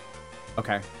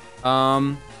 Okay.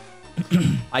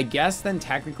 I guess then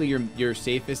technically your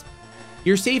safest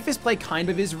play kind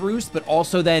of is Roost, but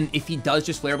also then if he does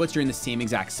just Flare Blitz, you're in the same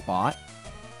exact spot.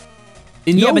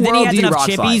 Yeah, but then he has enough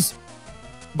chippies.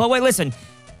 But wait, listen.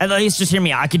 At least just hear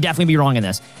me out. I could definitely be wrong in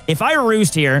this. If I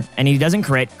Roost here and he doesn't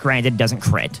crit, granted, doesn't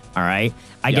crit, all right?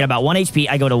 I get about 1 HP.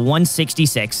 I go to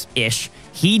 166-ish.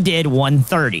 He did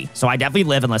 130, so I definitely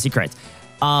live unless he crits.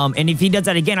 And if he does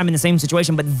that again, I'm in the same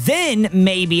situation. But then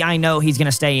maybe I know he's going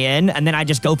to stay in, and then I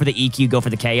just go for the EQ, go for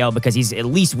the KO, because he's at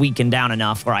least weakened down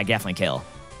enough where I definitely kill.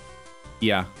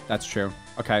 Yeah, that's true.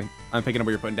 Okay, I'm picking up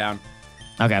what you're putting down.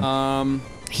 Okay.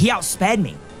 He outsped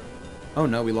me. Oh,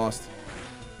 no, we lost.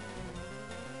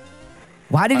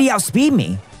 Why did he outspeed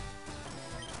me?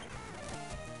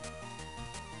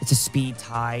 It's a speed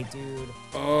tie, dude.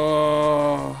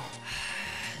 Oh.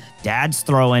 Dad's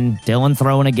throwing. Dylan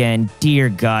throwing again. Dear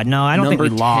God. No, I don't think we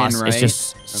lost. 10, right? It's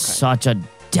just such a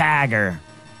dagger.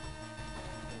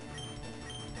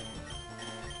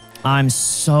 I'm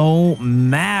so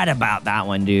mad about that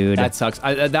one, dude. That sucks.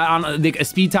 A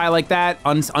speed tie like that,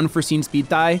 unforeseen speed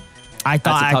tie. I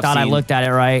thought I looked at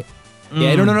it right.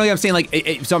 Yeah, no. I'm saying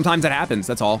like sometimes that happens.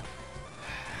 That's all.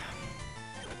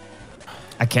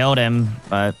 I killed him,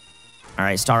 but all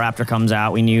right. Staraptor comes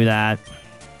out. We knew that.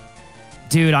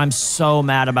 Dude, I'm so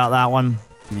mad about that one.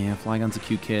 Yeah, Flygon's a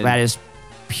cute kid. That is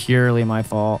purely my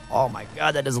fault. Oh my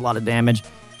God, that does a lot of damage.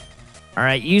 All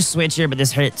right, you switch here, but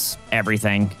this hits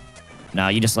everything. No,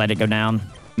 you just let it go down.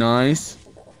 Nice.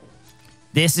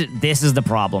 This is the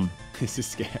problem. This is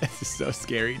scary. This is so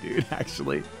scary, dude.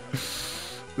 Actually,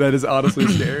 that is honestly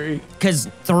scary. Because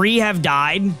 3 have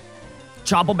died.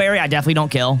 Choppleberry, I definitely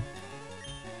don't kill.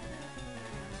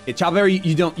 Yeah, Choppleberry,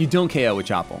 you don't KO with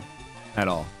Chopple at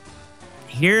all.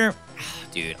 Here,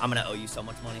 dude, I'm gonna owe you so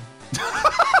much money.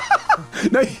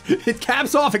 No, it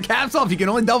caps off. It caps off. You can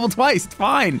only double twice. It's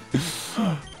fine.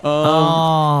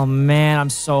 Oh man, I'm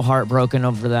so heartbroken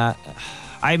over that.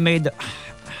 I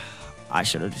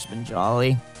should have just been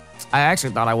Jolly. I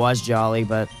actually thought I was Jolly,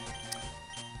 but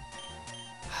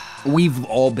we've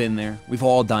all been there. We've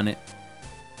all done it.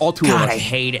 All 2 of us. God, I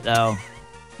hate it though.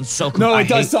 So No, it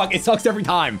does suck. It sucks every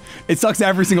time. It sucks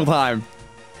every single time.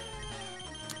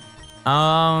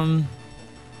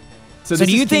 So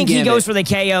do you think he goes for the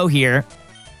KO here?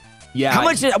 Yeah.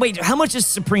 How much does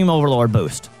Supreme Overlord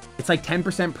boost? It's like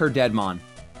 10% per Deadmon.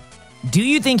 Do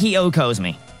you think he OHKOs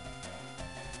me?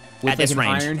 With at this like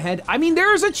an range? Iron Head? I mean,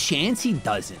 there's a chance he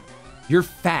doesn't. You're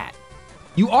fat.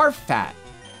 You are fat.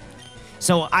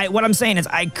 So what I'm saying is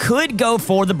I could go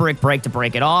for the Brick Break to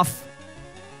break it off.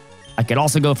 I could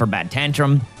also go for Bad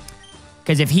Tantrum.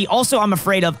 Because if he also, I'm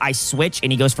afraid of, I switch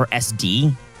and he goes for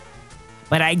SD.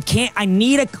 But I can't, I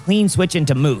need a clean switch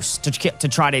into Moose to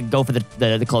try to go for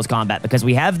the close combat because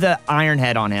we have the Iron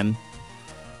Head on him.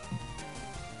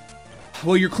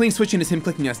 Well, your clean switching is him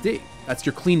clicking SD. That's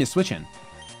your cleanest switching.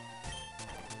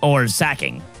 Or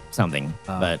sacking something.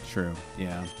 But true.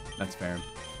 Yeah, that's fair.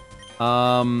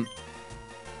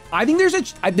 I think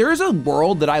there is a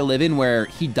world that I live in where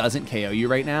he doesn't KO you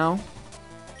right now.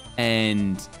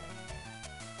 And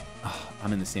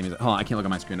I'm in the same as, hold on, I can't look at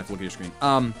my screen. I have to look at your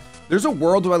screen. There's a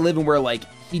world where I live in where like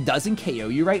he doesn't KO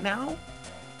you right now.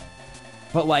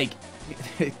 But like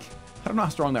I don't know how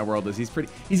strong that world is. He's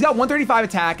got 135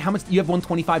 attack. How much you have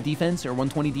 125 defense or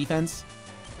 120 defense?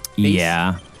 Base?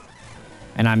 Yeah.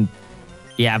 And I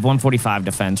have 145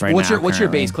 defense right now. What's your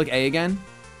base? Click A again.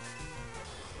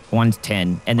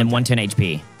 110 and then 110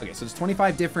 HP. Okay, so it's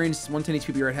 25 difference,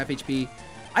 110 HP, you're at half HP.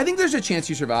 I think there's a chance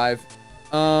you survive.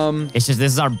 It's just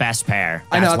this is our best pair.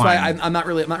 I know that's why I'm not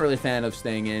really a fan of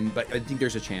staying in, but I think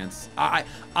there's a chance.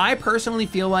 I personally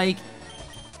feel like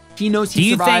he knows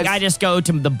he survives. Do you think I just go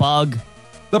to the bug?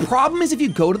 The problem is if you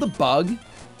go to the bug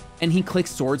and he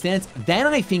clicks Swords Dance, then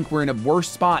I think we're in a worse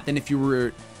spot than if you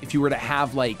were to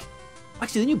have like,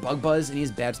 actually then you Bug Buzz and he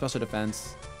has bad special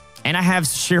defense. And I have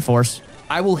Sheer Force.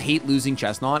 I will hate losing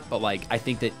Chestnut, but like I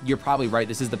think that you're probably right.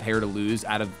 This is the pair to lose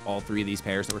out of all three of these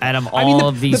pairs. That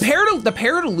the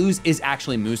pair to lose is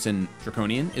actually Moose and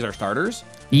Draconian is our starters.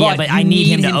 Yeah, but I need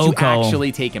him to OHKO.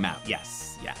 Actually take him out.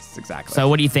 Yes, exactly. So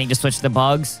what do you think? Just switch to the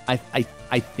bugs?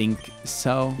 I think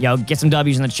so. Yo, get some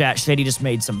W's in the chat. Shady just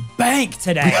made some bank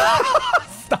today.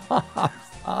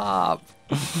 Stop.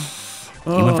 He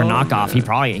went for knockoff.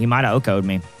 Man. He might have OHKO'd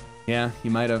me. Yeah, he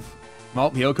might have. Well,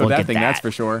 he OHKO'd that thing. That's for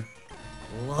sure.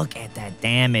 Look at that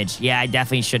damage. Yeah, I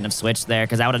definitely shouldn't have switched there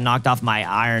because I would have knocked off my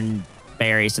Iron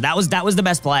Berry. So that was the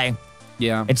best play.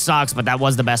 Yeah. It sucks, but that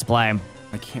was the best play.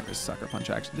 I can't risk Sucker Punch,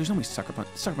 actually. There's no way Sucker Punch.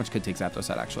 Sucker Punch could take Zapdos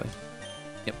out, actually.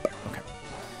 Yep. Okay.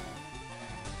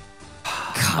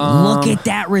 God, look at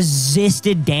that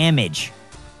resisted damage.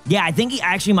 Yeah, I think he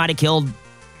actually might have killed.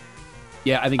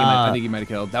 Yeah, I think he might have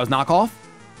killed. That was knockoff?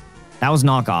 That was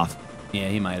knockoff. Yeah,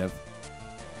 he might have.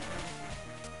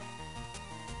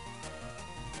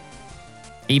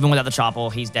 Even without the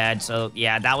Chople, he's dead. So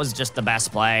yeah, that was just the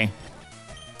best play.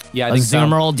 Yeah, I think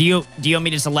Zoomerl, do you want me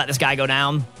just to let this guy go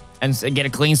down and get a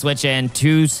clean switch in,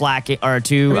 two slack or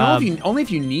two? Only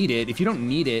if you need it. If you don't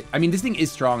need it, I mean, this thing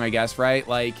is strong, I guess, right?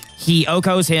 Like he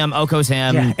OHKOs him.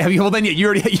 Yeah. Well, then you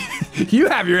already you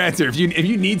have your answer. If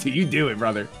you need to, you do it,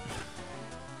 brother.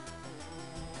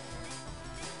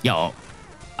 Yo,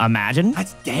 imagine.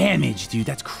 That's damage, dude.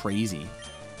 That's crazy.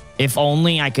 If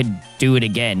only I could do it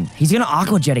again. He's gonna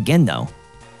Aqua Jet again, though.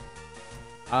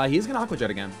 He's gonna Aqua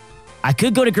Jet again. I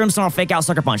could go to Grimmsnarl, fake out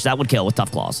Sucker Punch. That would kill with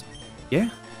Tough Claws. Yeah.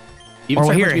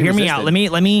 Or here, hear me out. Let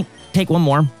me take one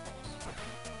more.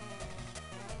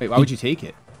 Wait, why would you take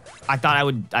it? I thought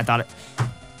it.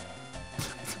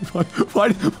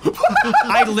 What?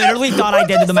 I literally thought I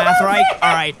did the math right.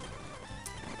 All right.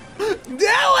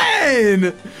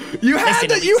 Dylan, you had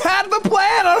the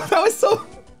plan. That was so.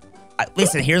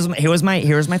 Listen, here was my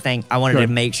thing. I wanted to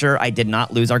make sure I did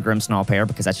not lose our Grimmsnarl pair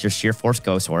because that's your Sheer Force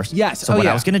Ghost Horse. Yes. So what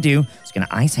I was gonna do, I was gonna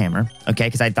Ice Hammer, okay?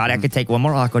 Because I thought I could take one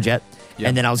more Aqua Jet,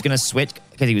 and then I was gonna switch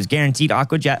because he was guaranteed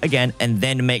Aqua Jet again, and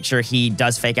then make sure he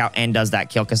does fake out and does that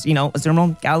kill because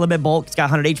Azumarill got a little bit bulk. It's got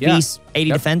 100 HP,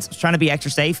 80 defense. I was trying to be extra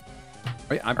safe.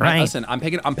 Listen, I'm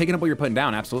picking up what you're putting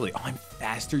down. Absolutely. Oh, I'm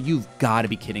faster. You've got to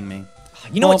be kidding me.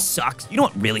 You know what sucks? You know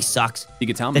what really sucks? You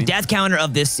can tell me. The death counter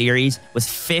of this series was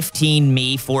 15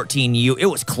 me, 14 you. It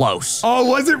was close. Oh,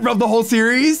 was it the whole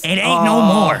series? It ain't no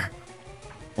more.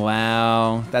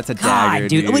 Wow, that's a dagger,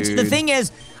 dude. Which the thing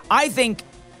is, I think,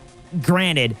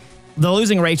 granted, the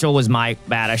losing Rachel was my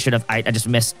bad. I just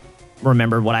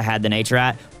misremembered what I had the nature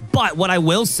at. But what I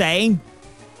will say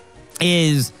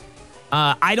is,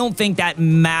 I don't think that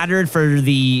mattered for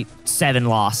the 7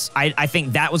 loss. I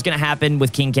think that was going to happen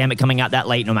with King Gambit coming out that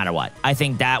late no matter what. I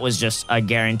think that was just a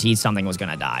guarantee something was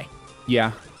going to die.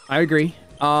 Yeah, I agree.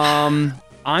 I'm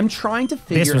trying to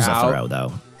figure out. This was a throw,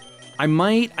 though. I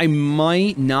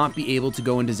might not be able to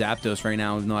go into Zapdos right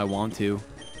now, even though I want to.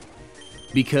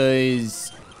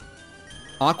 because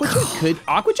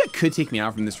Aqua Jet could take me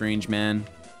out from this range, man.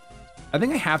 I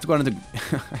think I have to go into the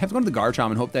I have to go into the Garchomp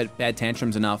and hope that Bad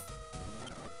Tantrum's enough.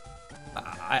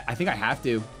 I think I have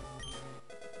to.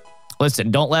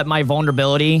 Listen, don't let my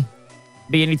vulnerability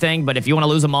be anything, but if you want to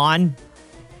lose them on,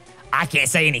 I can't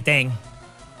say anything.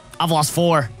 I've lost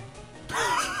 4.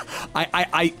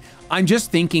 I'm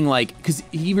just thinking, like, because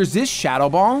he resists Shadow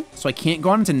Ball, so I can't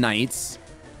go on into Knights.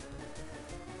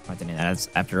 I think that's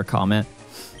after a comment.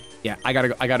 Yeah, I gotta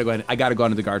go ahead. I gotta go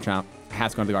into the Garchomp. I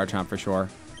have to go into the Garchomp for sure.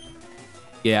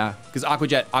 Yeah, because Aqua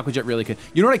Jet really could.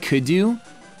 You know what I could do?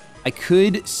 I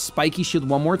could Spiky Shield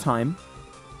one more time.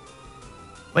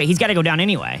 Wait, he's got to go down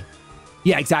anyway.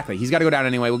 Yeah, exactly. He's got to go down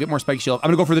anyway. We'll get more Spiky Shield. I'm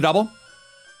gonna go for the double.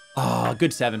 Oh,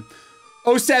 good 7.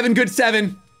 Oh, 7, good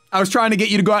 7. I was trying to get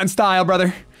you to go out in style,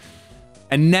 brother.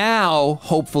 And now,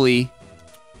 hopefully,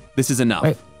 this is enough.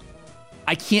 Wait.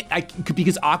 I can't,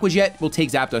 because Aqua Jet will take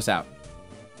Zapdos out.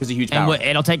 Because a huge power. And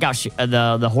it'll take out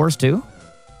the horse too?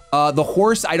 The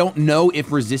horse, I don't know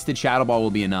if resisted Shadow Ball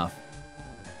will be enough.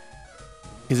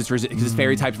 Because it's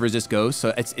fairy types resist ghosts,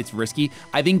 so it's risky.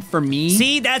 I think for me...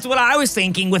 See, that's what I was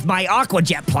thinking with my Aqua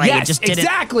Jet play. Yes, it just didn't,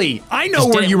 exactly. I know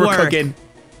where you were cooking.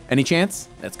 Any chance?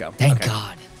 Let's go. Thank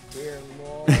God.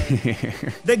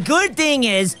 The good thing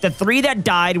is the 3 that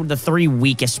died were the 3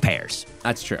 weakest pairs.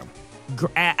 That's true.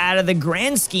 Out of the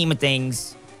grand scheme of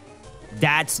things,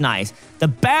 that's nice. The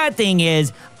bad thing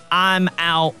is I'm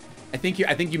out. I think you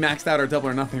maxed out our double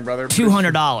or nothing, brother.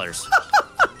 $200.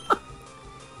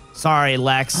 Sorry,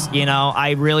 Lex. You know,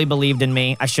 I really believed in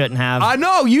me. I shouldn't have.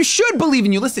 No, you should believe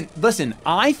in you. Listen.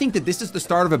 I think that this is the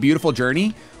start of a beautiful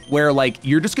journey where, like,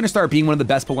 you're just gonna start being one of the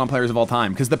best Pokemon players of all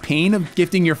time. Because the pain of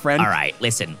gifting your friend. All right,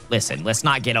 listen. Let's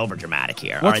not get over dramatic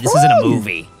here. All right, this isn't a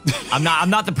movie. I'm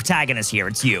not the protagonist here.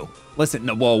 It's you. Listen,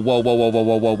 no,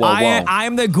 whoa.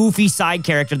 I'm the goofy side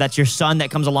character that's your son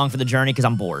that comes along for the journey because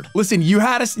I'm bored. Listen, you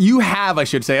have, I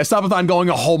should say, a subathon going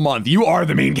a whole month. You are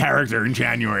the main character in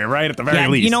January, right? At the very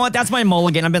least. You know what? That's my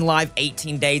mulligan. I've been live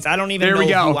 18 days. I don't even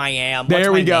know who I am. What's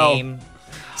my name?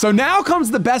 So now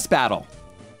comes the best battle,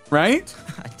 right?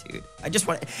 Dude, I just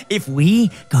want if we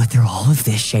go through all of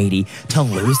this, Shady, to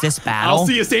lose this battle, I'll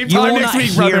see you same time next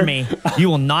week, brother. You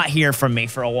will not hear from me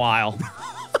for a while.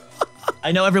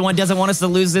 I know everyone doesn't want us to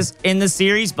lose this in the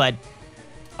series, but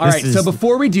all right. So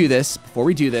before we do this,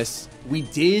 we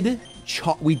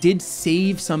did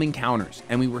save some encounters,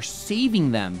 and we were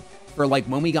saving them for like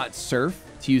when we got Surf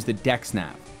to use the Dex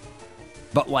Nav.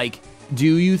 But like,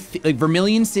 do you like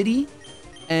Vermilion City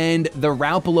and the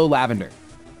route below Lavender?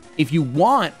 If you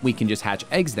want, we can just hatch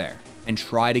eggs there and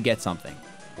try to get something.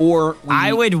 Or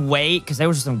I would wait because there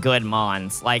were some good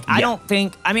mons. Like I don't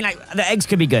think. I mean, the eggs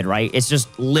could be good, right? It's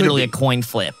just literally a coin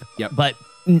flip. Yep. But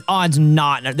odds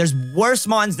not. There's worse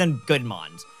mons than good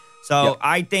mons. So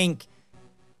I think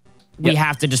we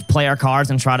have to just play our cards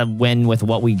and try to win with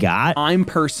what we got. I'm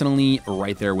personally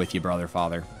right there with you, brother,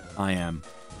 father. I am.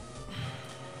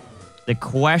 The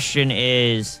question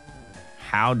is,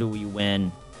 how do we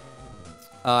win?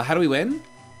 How do we win?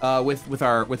 With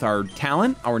our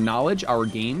talent, our knowledge, our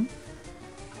game.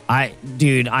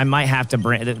 Dude, I might have to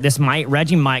bring this.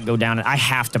 Reggie might go down. I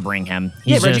have to bring him.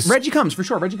 Reggie comes for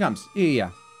sure. Reggie comes.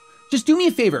 Yeah. Just do me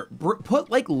a favor.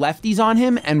 Put like lefties on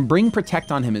him and bring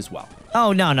Protect on him as well.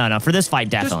 Oh no. For this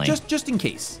fight, definitely. Just in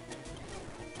case.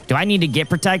 Do I need to get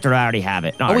Protect or I already have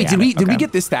it? No, oh wait, did we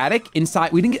get this static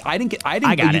inside? We didn't get. I didn't.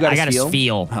 I got it. I got his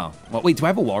feel. Oh well. Wait, do I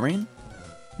have a Walrein?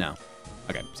 No.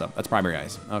 Okay, so that's Primary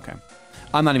Eyes. Okay.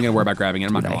 I'm not even gonna worry about grabbing it.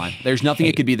 I'm not gonna lie. There's nothing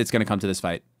it could be that's gonna come to this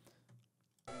fight.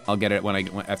 I'll get it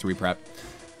after we prep.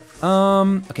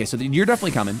 Okay, so you're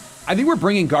definitely coming. I think we're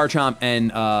bringing Garchomp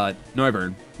and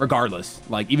Noivern, regardless.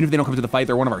 Like even if they don't come to the fight,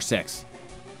 they're one of our 6.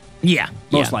 Yeah,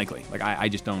 most likely. Like I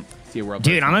just don't see a world.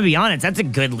 Dude, I'm gonna be honest. That's a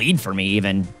good lead for me.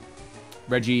 Even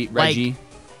Reggie.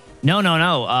 No.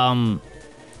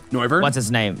 Noivern. What's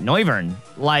his name? Noivern.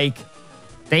 Like.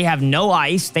 They have no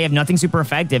ice. They have nothing super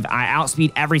effective. I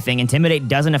outspeed everything. Intimidate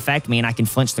doesn't affect me, and I can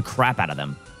flinch the crap out of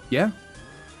them. Yeah.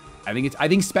 I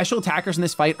think special attackers in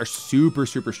this fight are super,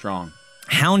 super strong.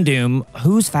 Houndoom.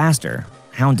 Who's faster?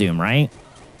 Houndoom, right?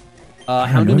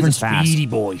 Houndoom is a speedy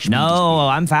boy. No,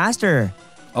 I'm faster.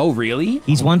 Oh, really?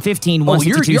 He's 115,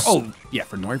 162. Oh, yeah,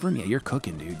 for Noivern, yeah, you're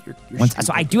cooking, dude. You're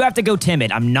so I do have to go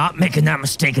timid. I'm not making that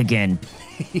mistake again.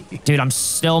 Dude, I'm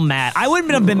still mad. I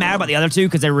wouldn't have been mad about the other 2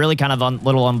 because they're really kind of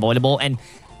little unavoidable. And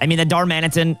I mean, the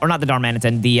Darmanitan, or not the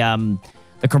Darmanitan, the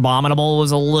Crabominable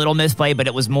was a little misplayed, but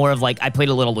it was more of like I played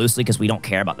a little loosely because we don't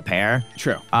care about the pair.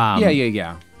 True.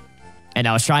 Yeah. And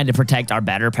I was trying to protect our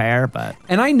better pair, but.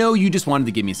 And I know you just wanted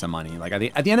to give me some money. Like at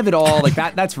the end of it all, like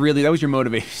that was your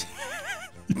motivation.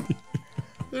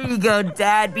 Here you go,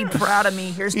 Dad. Be proud of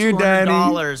me. Here's Here,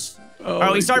 $200. Oh,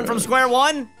 Are we starting from square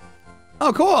one?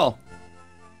 Oh, cool.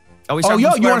 Oh, we Oh, starting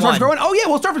yo, from you want to square start from square one? one? Oh, yeah,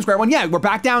 we'll start from square one. Yeah, we're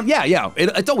back down. Yeah.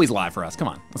 It's always live for us. Come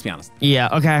on, let's be honest. Yeah,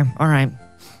 okay. All right.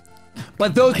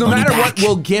 But those, no matter what,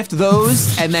 we'll gift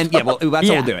those, and then, yeah, well, that's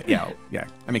how we'll do it. Yeah,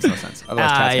 that makes no sense. Otherwise,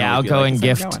 Chad's gonna Yeah, I'll be go like, and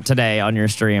 "What's going gift today on your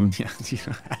stream. Yeah, you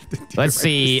don't have to do it Let's right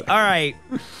see. this All right.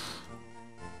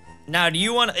 Now, do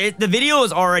you want the video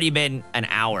has already been an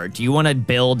hour. Do you want to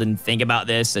build and think about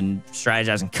this and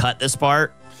strategize and cut this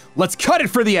part? Let's cut it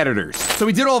for the editors. So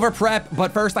we did all of our prep,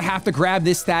 but first I have to grab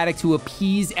this static to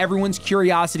appease everyone's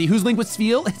curiosity. Who's linked with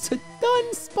Sfeel? It's a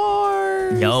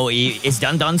Dunsparce. Yo, is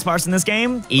Dunsparce in this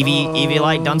game? Eevee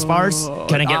like Dunsparce?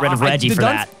 Can I get rid of Reggie for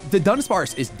that? The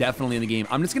Dunsparce is definitely in the game.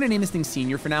 I'm just gonna name this thing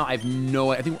Senior for now. I don't know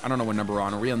what number we're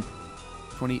on. Are we on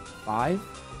 25?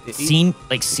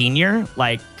 Like senior?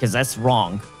 Like, cause that's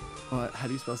wrong. How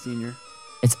do you spell Senior?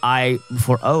 It's I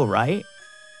before O, right?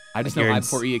 I just know I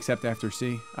before E except after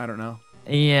C. I don't know.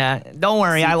 Yeah, don't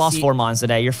worry. I lost 4 mons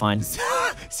today. You're fine.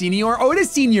 Senior? Oh, it is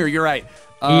Senior. You're right.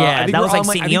 Yeah, that was like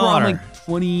senior. I think we're on like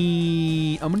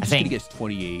 20. I'm gonna guess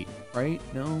 28, right?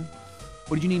 No.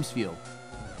 What did you name Sfeel?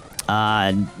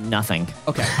 Nothing.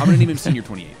 Okay, I'm gonna name him Senior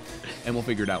 28, and we'll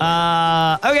figure it out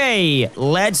later. Okay,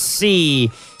 let's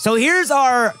see. So here's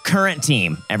our current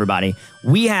team, everybody.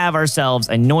 We have ourselves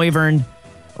a Noivern,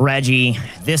 Reggie,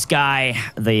 this guy,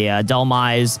 the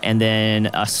Dulmise, and then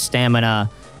a Stamina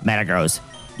Metagross.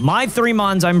 My 3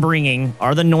 mons I'm bringing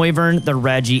are the Noivern, the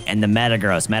Reggie, and the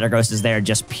Metagross. Metagross is there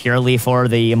just purely for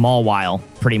the Mawile,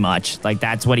 pretty much. Like,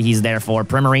 that's what he's there for.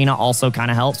 Primarina also kind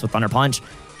of helps with Thunder Punch.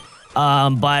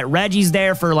 But Reggie's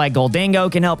there for, like,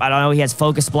 Goldango can help. I don't know, he has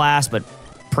Focus Blast, but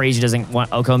Praise doesn't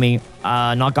want Okomi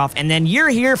knockoff. And then you're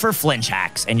here for Flinch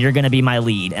Hacks, and you're going to be my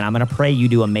lead. And I'm going to pray you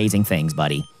do amazing things,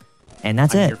 buddy. And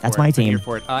that's it. That's my team.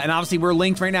 And obviously, we're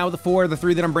linked right now with the 4. The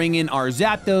 3 that I'm bringing are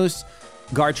Zapdos,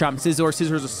 Garchomp, and Scizor.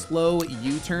 Scizor's a slow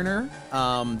U-turner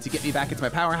to get me back into my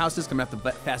powerhouses. I'm going to have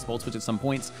to fast Volt Switch at some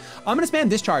points. I'm going to spam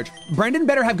Discharge. Brendan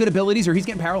better have good abilities or he's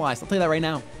getting paralyzed. I'll tell you that right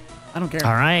now. I don't care.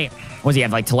 All right. What does he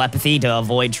have, like telepathy to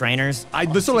avoid trainers? I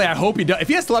hope he does. If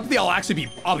he has telepathy,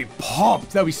 I'll be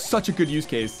pumped. That'd be such a good use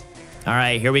case. All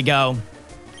right, here we go.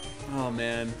 Oh,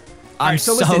 man. I'm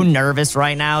so nervous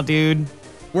right now, dude.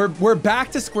 We're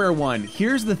back to square one.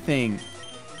 Here's the thing.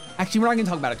 Actually, we're not going to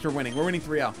talk about it because we're winning. We're winning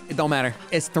 3-0. It don't matter.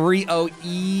 It's 3-0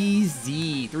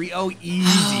 easy. 3-0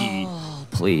 easy. Oh,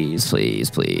 please,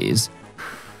 please, please.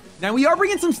 Now, we are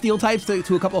bringing some steel types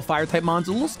to a couple of fire type mons.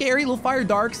 A little scary, a little fire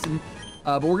darks, and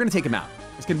but we're going to take them out.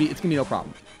 It's going to be no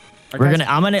problem. Right,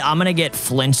 I'm going to get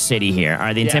Flinch City here. All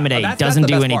right, the Intimidate doesn't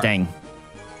do anything.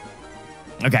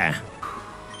 Okay.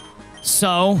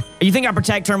 So, you think I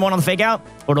protect turn 1 on the fake out,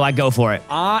 or do I go for it?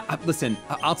 Listen,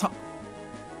 I'll talk.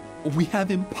 We have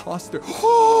Imposter.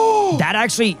 That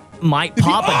actually might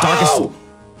pop at Darkest.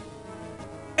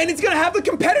 And it's gonna have the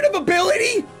competitive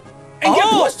ability and get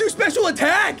 +2 special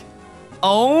attack.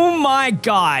 Oh my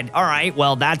God! All right,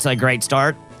 well that's a great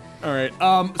start. All right.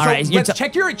 Let's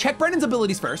check Brendan's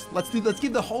abilities first. Let's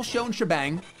give the whole show and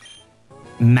shebang.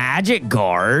 Magic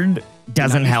Guard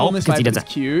doesn't help because he doesn't.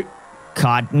 Cute.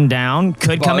 Cotton Down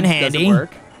could come in handy. Doesn't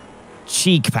work.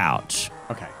 Cheek Pouch.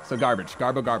 Okay, so garbage.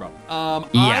 Garbo.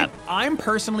 Yeah. I'm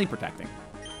personally protecting.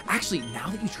 Actually, now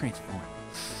that you transform.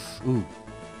 Ooh.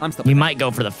 I'm still. You might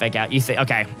go for the fake out. You think?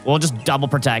 Okay, we'll just double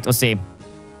protect. Let's see.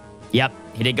 Yep,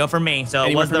 he did go for me, so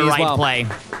it was the right play.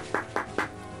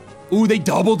 Ooh, they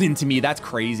doubled into me. That's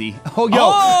crazy. Oh, yo,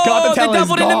 got the talent. They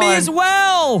doubled into me as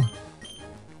well.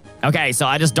 Okay, so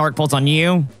I just Dark Pulse on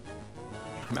you.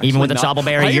 Even with the Chobble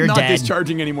Berry, you're dead. I'm not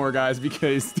discharging anymore, guys,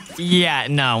 because yeah,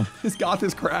 no. This Goth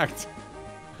is cracked.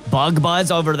 Bug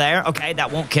Buzz over there. Okay,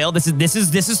 that won't kill. This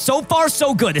is so far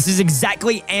so good. This is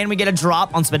exactly, and we get a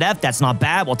drop on Spadef. That's not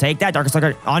bad. We'll take that. Darkest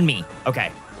Sucker on me.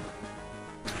 Okay.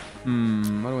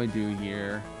 What do I do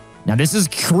here? Now this is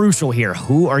crucial here.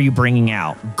 Who are you bringing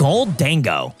out?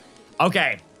 Goldango.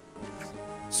 Okay.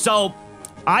 So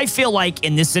I feel like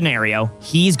in this scenario,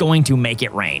 he's going to make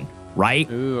it rain.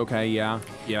 Right? Ooh, okay, yeah.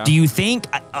 Do you think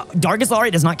Darkest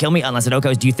Lariat does not kill me unless it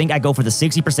OHKOs? Do you think I go for the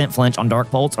 60% flinch on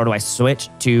Dark Pulse, or do I switch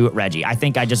to Reggie? I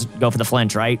think I just go for the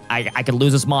flinch, right? I could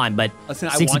lose this mon, but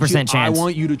 60% chance. I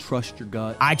want you to trust your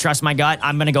gut. I trust my gut.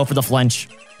 I'm gonna go for the flinch.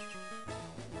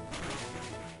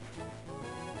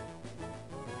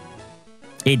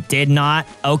 It did not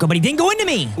OHKO, but he didn't go into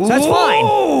me, so that's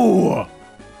fine.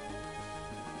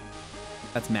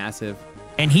 That's massive.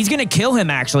 And he's gonna kill him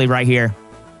actually right here.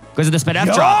 Because of the Spadef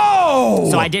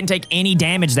drop. So I didn't take any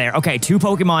damage there. Okay, 2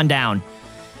 Pokemon down.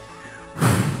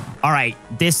 All right,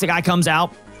 this guy comes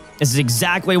out. This is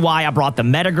exactly why I brought the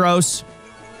Metagross.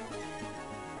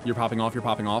 You're popping off. You're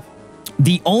popping off.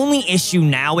 The only issue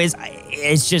now is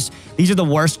it's just these are the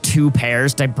worst 2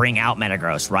 pairs to bring out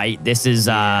Metagross, right? This is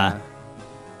the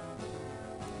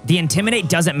Intimidate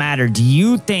doesn't matter. Do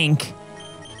you think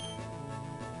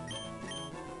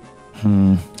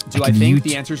Do I think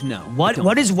the answer is no? What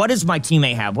does my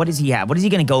teammate have? What does he have? What is he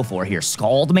gonna go for here?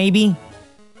 Scald, maybe?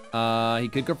 He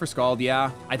could go for Scald,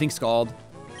 yeah. I think Scald.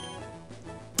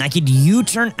 I could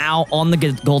U-turn out on the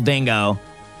Goldingo.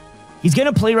 He's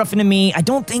gonna play rough into me. I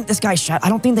don't think this guy shot. I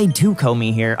don't think they 2-ko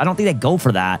me here. I don't think they go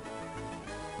for that.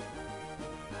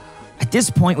 At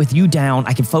this point, with you down,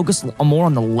 I can focus more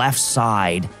on the left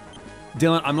side.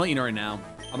 Dylan, I'm gonna let you know right now.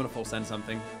 I'm gonna full send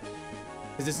something.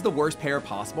 Because this is the worst pair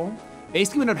possible.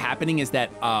 Basically, what ended up happening is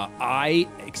that I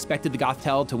expected the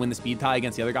Gothitelle to win the speed tie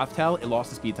against the other Gothitelle. It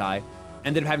lost the speed tie.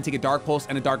 Ended up having to take a Dark Pulse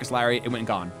and a Darkest Lariat. It went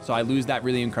gone. So I lose that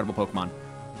really incredible Pokemon.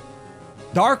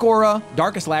 Dark Aura,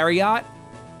 Darkest Lariat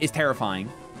is terrifying.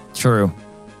 True.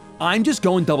 I'm just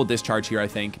going double discharge here, I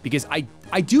think, because I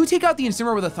do take out the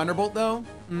Incineroar with a Thunderbolt, though.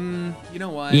 You know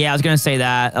what? Yeah, I was gonna say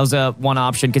that. That was a one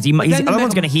option because the other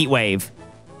one's gonna Heat Wave.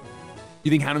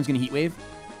 You think Houndoom's gonna Heat Wave?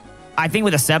 I think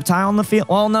with a Sceptile on the field.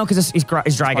 Well, no, because he's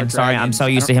Dragon. Sorry, I'm so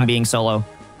used to him being solo.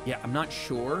 Yeah, I'm not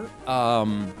sure.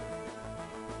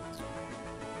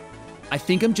 I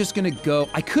think I'm just gonna go.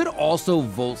 I could also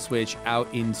Volt Switch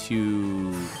out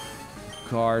into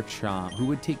Garchomp, who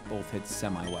would take both hits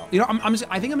semi-well. You know,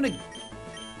 I think I'm gonna.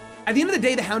 At the end of the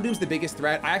day, the Houndoom's the biggest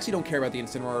threat. I actually don't care about the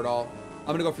Incineroar at all.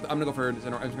 I'm gonna go for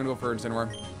Incineroar. I'm gonna go for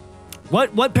Incineroar.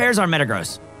 What pairs are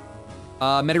Metagross?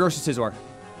 Metagross is Scizor.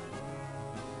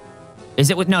 Is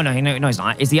it with no, he's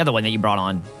not. It's the other one that you brought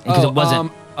on because it wasn't.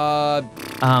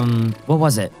 What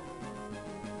was it?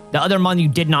 The other one you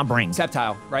did not bring.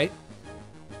 Sceptile, right?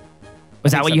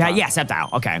 Was that what you had? Yeah,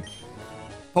 Sceptile. Okay.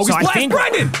 Focus Blast,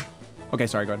 Brandon! Okay,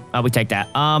 sorry, go ahead. We take that.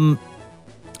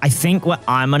 I think what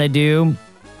I'm gonna do.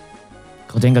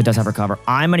 Goldingo does have recover.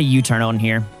 I'm gonna U-turn on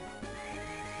here.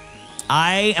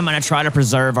 I am gonna try to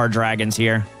preserve our dragons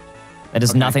here. That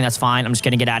is nothing. That's fine. I'm just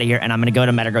gonna get out of here, and I'm gonna go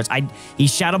to Metagross.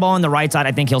 He's Shadow Ball on the right side.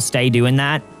 I think he'll stay doing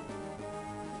that.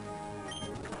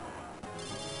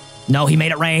 No, he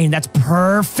made it rain. That's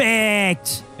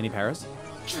perfect. Any Paras?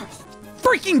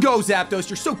 Freaking go, Zapdos.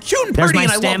 You're so cute and There's pretty, my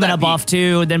and I love that stamina buff,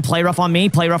 too. Then play rough on me.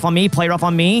 Play rough on me. Play rough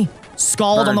on me.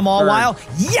 Scald on the Mawile.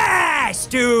 Yes,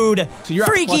 dude. So you're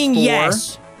freaking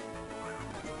yes.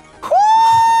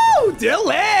 Woo!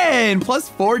 Dylan!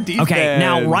 +4 defense. Okay,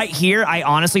 now right here, I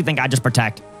honestly think I just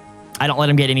protect. I don't let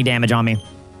him get any damage on me.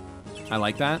 I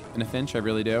like that in a Finch. I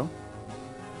really do.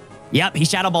 Yep, he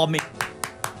Shadow Balled me.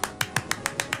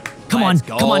 Come on,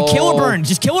 come on. Killer Burn.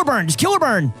 Just Killer Burn. Just Killer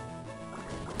Burn.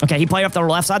 Okay, he played off the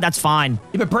left side. That's fine.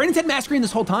 Yeah, but Brandon's had Mastery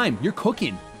this whole time. You're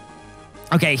cooking.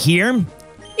 Okay, here,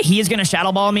 he is going to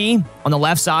Shadow Ball me on the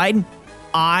left side.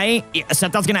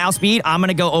 Sceptile's going to outspeed. I'm going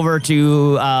to go over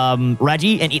to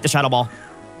Reggie and eat the Shadow Ball.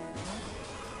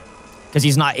 Because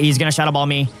he's going to Shadow Ball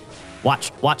me.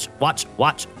 Watch.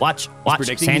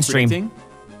 Sandstream.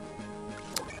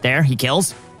 There, he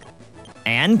kills.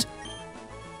 And...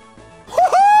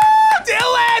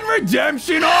 Dylan!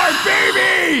 Redemption arc,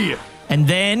 baby! And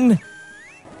then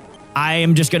I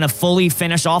am just going to fully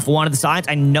finish off one of the sides.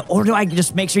 I know, or do I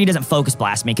just make sure he doesn't Focus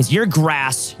Blast me? Because you're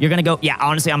grass. You're going to go, yeah,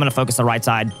 honestly, I'm going to focus the right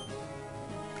side.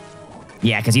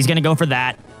 Yeah, because he's going to go for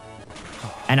that.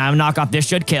 And I'm knock off. This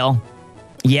should kill.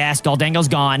 Yes, Goldingo's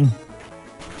gone.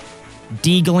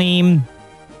 D-Gleam.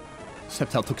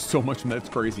 Sceptile took so much from that. It's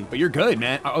crazy. But you're good,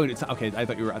 man. Oh, it's okay. I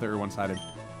thought you were one-sided.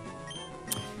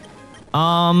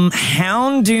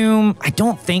 Houndoom, I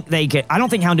don't think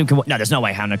Houndoom can, no, there's no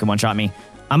way Houndoom can one-shot me.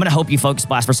 I'm going to hope you Focus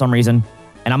Blast for some reason,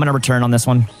 and I'm going to return on this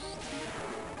one.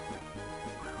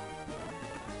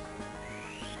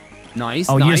 Nice,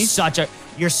 oh, nice.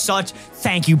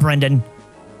 Thank you, Brendan.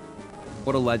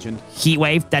 What a legend. Heat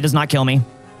Wave, that does not kill me.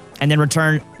 And then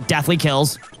return definitely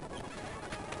kills.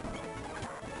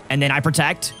 And then I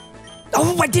protect.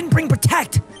 Oh, I didn't bring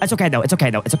protect. That's okay, though. It's okay,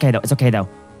 though. It's okay, though. It's okay, though.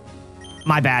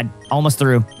 My bad. Almost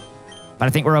through. But I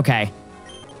think we're okay.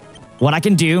 What I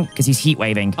can do, because he's Heat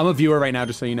Waving. I'm a viewer right now,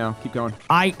 just so you know. Keep going.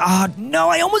 No,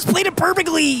 I almost played it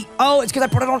perfectly. Oh, it's because I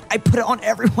put it on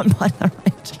everyone but the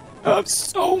right. I'm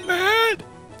so mad.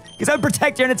 Because I would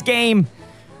protect during its game.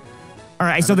 All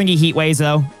right, I still think he Heat Waves,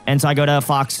 though. And so I go to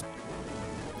Fox.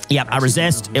 Yep, I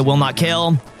resist. It will not kill.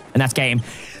 And that's game.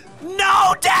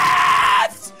 No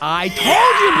death! I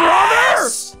told you, brother!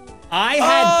 I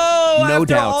had no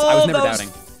doubts. I was never doubting.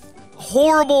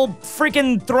 Horrible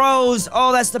freaking throws.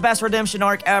 Oh, that's the best redemption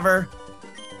arc ever.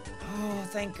 Oh,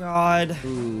 thank God.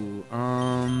 Ooh,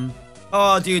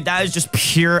 Oh, dude, that is just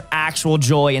pure actual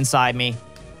joy inside me.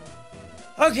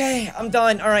 Okay, I'm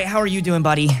done. All right, how are you doing,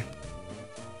 buddy?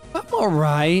 I'm all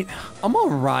right. I'm all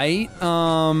right.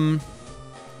 Kind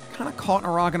of caught in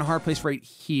a rock and a hard place right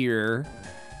here.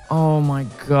 Oh my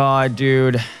god,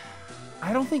 dude.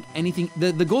 I don't think anything.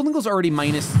 The Golden Goal's already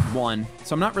 -1,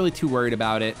 so I'm not really too worried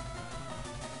about it.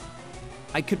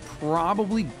 I could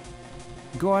probably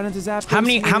go out into Zapdos.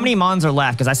 How many mons are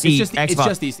left? Because I see it's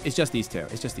just these two. It's just these two.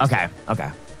 Okay.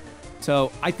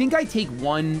 So I think I take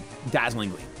one Dazzling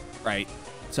Gleam, right?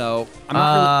 So I'm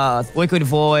not really... Liquid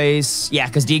Voice. Yeah,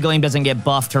 because D-Gleam doesn't get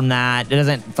buffed from that.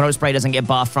 Throat Spray doesn't get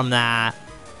buffed from that.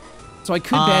 So I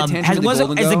could bad tantrum to the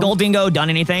Golden Go. Has the Golden Go done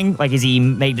anything? Like, has he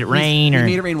made it rain? He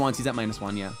made it rain once. He's at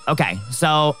 -1, yeah. Okay,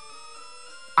 so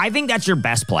I think that's your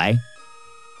best play.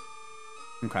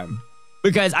 Okay.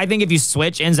 Because I think if you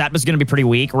switch, and Zapdos is going to be pretty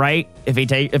weak, right? If he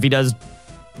does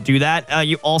do that,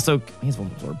 you also... He's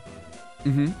Volt Absorb.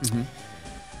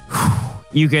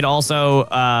 You could also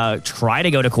try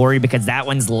to go to Corey because that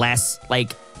one's less,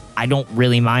 like, I don't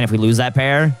really mind if we lose that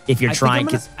pair. If you're trying...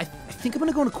 I think I'm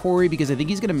going to go to Corey because I think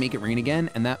he's going to make it rain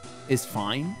again, and that is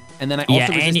fine. And then I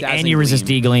also and you resist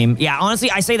D-Gleam. Yeah,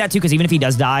 honestly, I say that too because even if he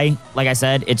does die, like I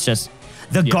said, it's just...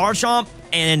 The Garchomp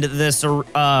and this...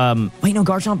 wait, no,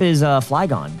 Garchomp is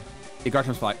Flygon. Yeah,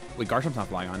 Garchomp's not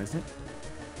Flygon, isn't it?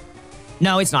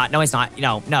 No, it's not. No, it's not.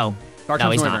 No.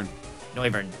 Garchomp's Noivern.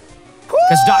 Noivern.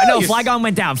 No, Flygon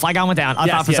went down. I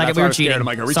thought for a second we were cheating. I'm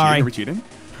like, are we cheating?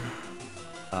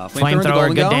 Flamethrower,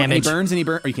 good damage. And he burns and he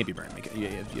burns. Or you can't be burned.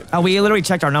 Oh, we literally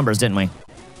checked our numbers, didn't we?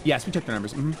 Yes, we checked our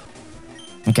numbers.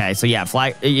 Okay, so yeah,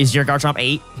 is your Garchomp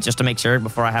 8? Just to make sure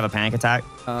before I have a panic attack.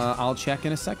 I'll check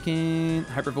in a second.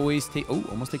 Hyper Voice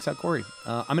almost takes out Corey.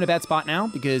 I'm in a bad spot now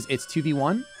because it's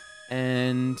 2v1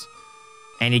 and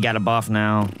you got a buff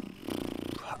now.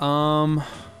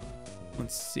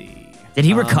 Let's see. Did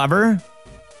he recover?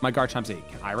 My Garchomp's 8.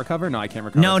 Can I recover? No, I can't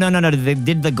recover. No.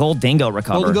 Did the Gold Dingo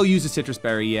recover? Golden Go uses Citrus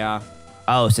Berry, yeah.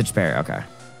 Oh, Citrus Berry, okay.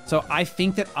 So I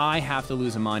think that I have to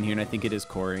lose him on here, and I think it is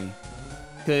Corey.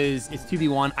 Because it's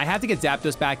 2v1. I have to get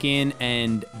Zapdos back in,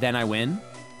 and then I win.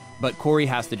 But Corey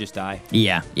has to just die.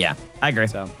 Yeah, I agree.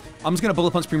 So I'm just going to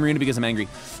Bullet Punch Primarina because I'm angry.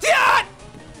 Yeah!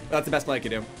 That's the best play I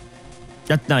could do.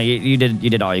 No, you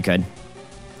did all you could.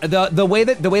 The way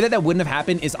that wouldn't have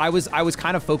happened is I was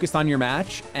kind of focused on your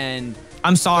match, and...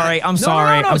 I'm sorry. No, it's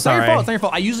not your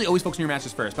fault. I usually always focus on your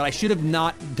matches first, but I should have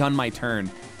not done my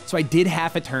turn. So I did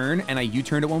half a turn, and I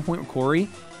U-turned at one point with Corey,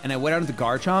 and I went out into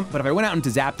Garchomp, but if I went out into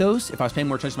Zapdos, if I was paying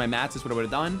more attention to my mats, that's what I would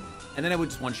have done. And then I would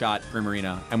just one-shot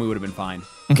Primarina, and we would have been fine.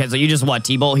 Okay, so you just what,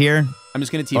 T-Bolt here? I'm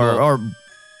just going to T-Bolt. Or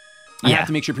I have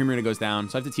to make sure Primarina goes down,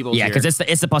 so I have to T-Bolt here. Yeah, because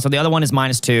it's the plus. So the other one is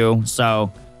 -2,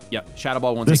 so... Yep, Shadow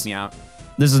Ball won't take me out.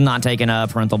 This is not taking a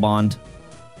Parental Bond.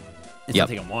 It's not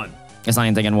taking 1. It's not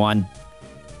even taking 1.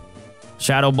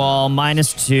 Shadow Ball,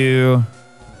 -2.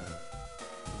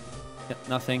 Yep,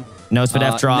 nothing. No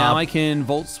Spadef drop. Now I can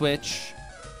Volt Switch,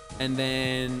 and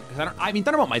then... I mean,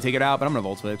 Thunderbolt might take it out, but I'm going to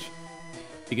Volt Switch.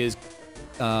 Because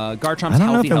Garchomp's healthy. I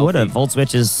don't know if it would have. Volt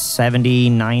Switch is 70,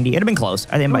 90. It'd have been close.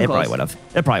 I think it probably would have.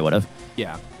 It probably would have.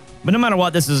 Yeah. But no matter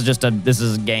what, this is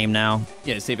a game now.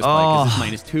 Yeah, safest play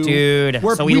because it's -2. Dude,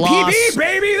 so we lost. PB'd,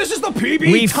 baby! This is the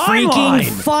PB We timeline.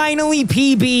 freaking finally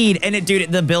PB'd. And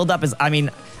the build-up is, I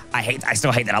mean... I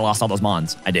still hate that I lost all those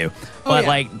mons. I do. But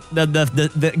like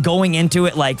the going into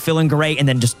it, like feeling great and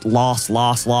then just lost.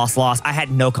 I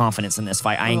had no confidence in this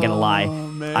fight. I ain't gonna lie.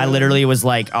 Man. I literally was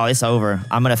like, oh, it's over.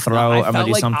 I'm gonna throw, I'm gonna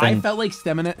do something. I felt like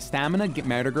stamina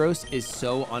Metagross is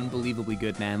so unbelievably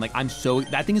good, man. Like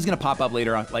that thing is gonna pop up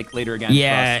later on, like later again.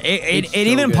 Yeah, it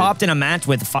even popped in a match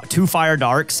with 2 Fire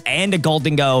Darks and a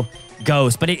Golden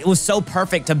Ghost, but it was so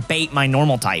perfect to bait my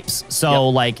normal types. So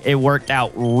like it worked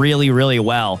out really, really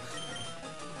well.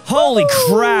 Holy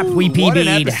crap, we PB'd. What an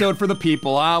episode for the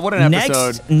people. What an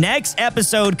episode. Next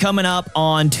episode coming up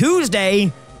on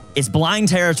Tuesday is blind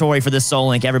territory for the Soul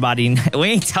Link, everybody. We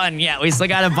ain't done yet. We still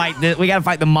gotta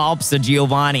fight the mobs of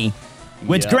Giovanni.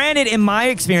 Which, granted, in my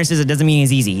experiences, it doesn't mean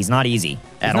he's easy. He's not easy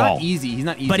at all. He's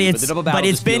not easy. But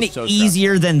it's been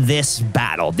easier than this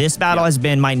battle. This battle has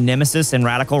been my nemesis in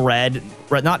Radical Red,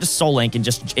 not just Soul Link, and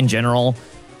just in general,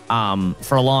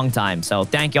 for a long time. So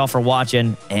thank y'all for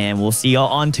watching, and we'll see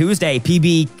y'all on Tuesday.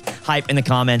 PB hype in the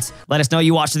comments. Let us know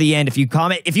you watched to the end. If you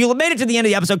made it to the end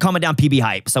of the episode, comment down PB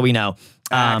hype so we know.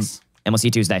 And we'll see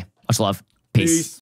you Tuesday. Much love. Peace.